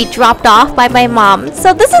embarrassing to be dropped off by my mom.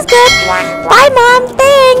 So this is good. Bye, Mom.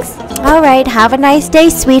 Thanks. Alright, have a nice day,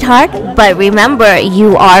 sweetheart. But remember,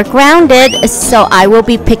 you are grounded, so I will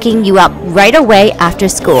be picking you up right away after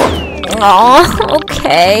school. Oh,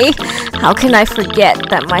 okay. How can I forget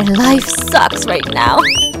that my life sucks right now?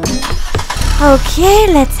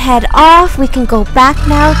 Okay, let's head off. We can go back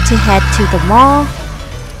now to head to the mall.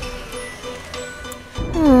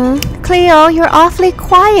 Cleo, you're awfully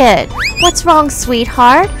quiet. What's wrong,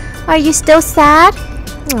 sweetheart? Are you still sad?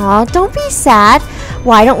 Aw, don't be sad.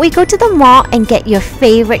 Why don't we go to the mall and get your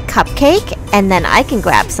favorite cupcake? And then I can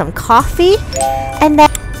grab some coffee. And then,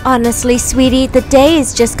 honestly, sweetie, the day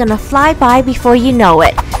is just gonna fly by before you know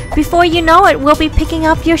it. Before you know it, we'll be picking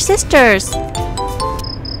up your sisters.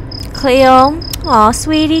 Cleo, aw,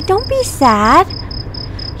 sweetie, don't be sad.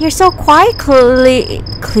 You're so quiet,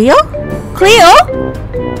 Cleo? Cleo?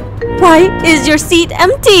 Why is your seat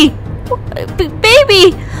empty?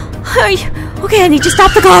 Baby! Okay, I need to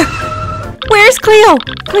stop the car. Where's Cleo?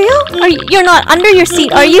 Cleo? You're not under your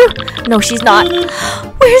seat, are you? No, she's not.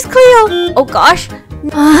 Where's Cleo? Oh gosh.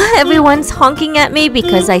 Everyone's honking at me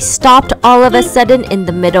because I stopped all of a sudden in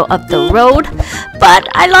the middle of the road. But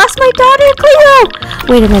I lost my daughter, Cleo!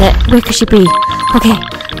 Wait a minute, where could she be? Okay,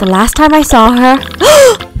 the last time I saw her...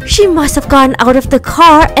 She must have gotten out of the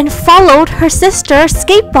car and followed her sister,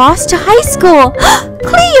 Skate Boss, to high school.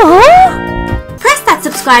 Cleo! Press that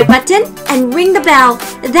subscribe button and ring the bell.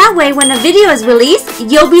 That way when a video is released,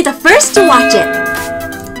 you'll be the first to watch it.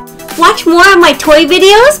 Watch more of my toy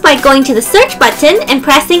videos by going to the search button and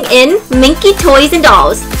pressing in Minky Toys and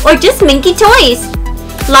Dolls, or just Minky Toys.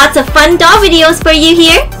 Lots of fun doll videos for you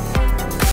here.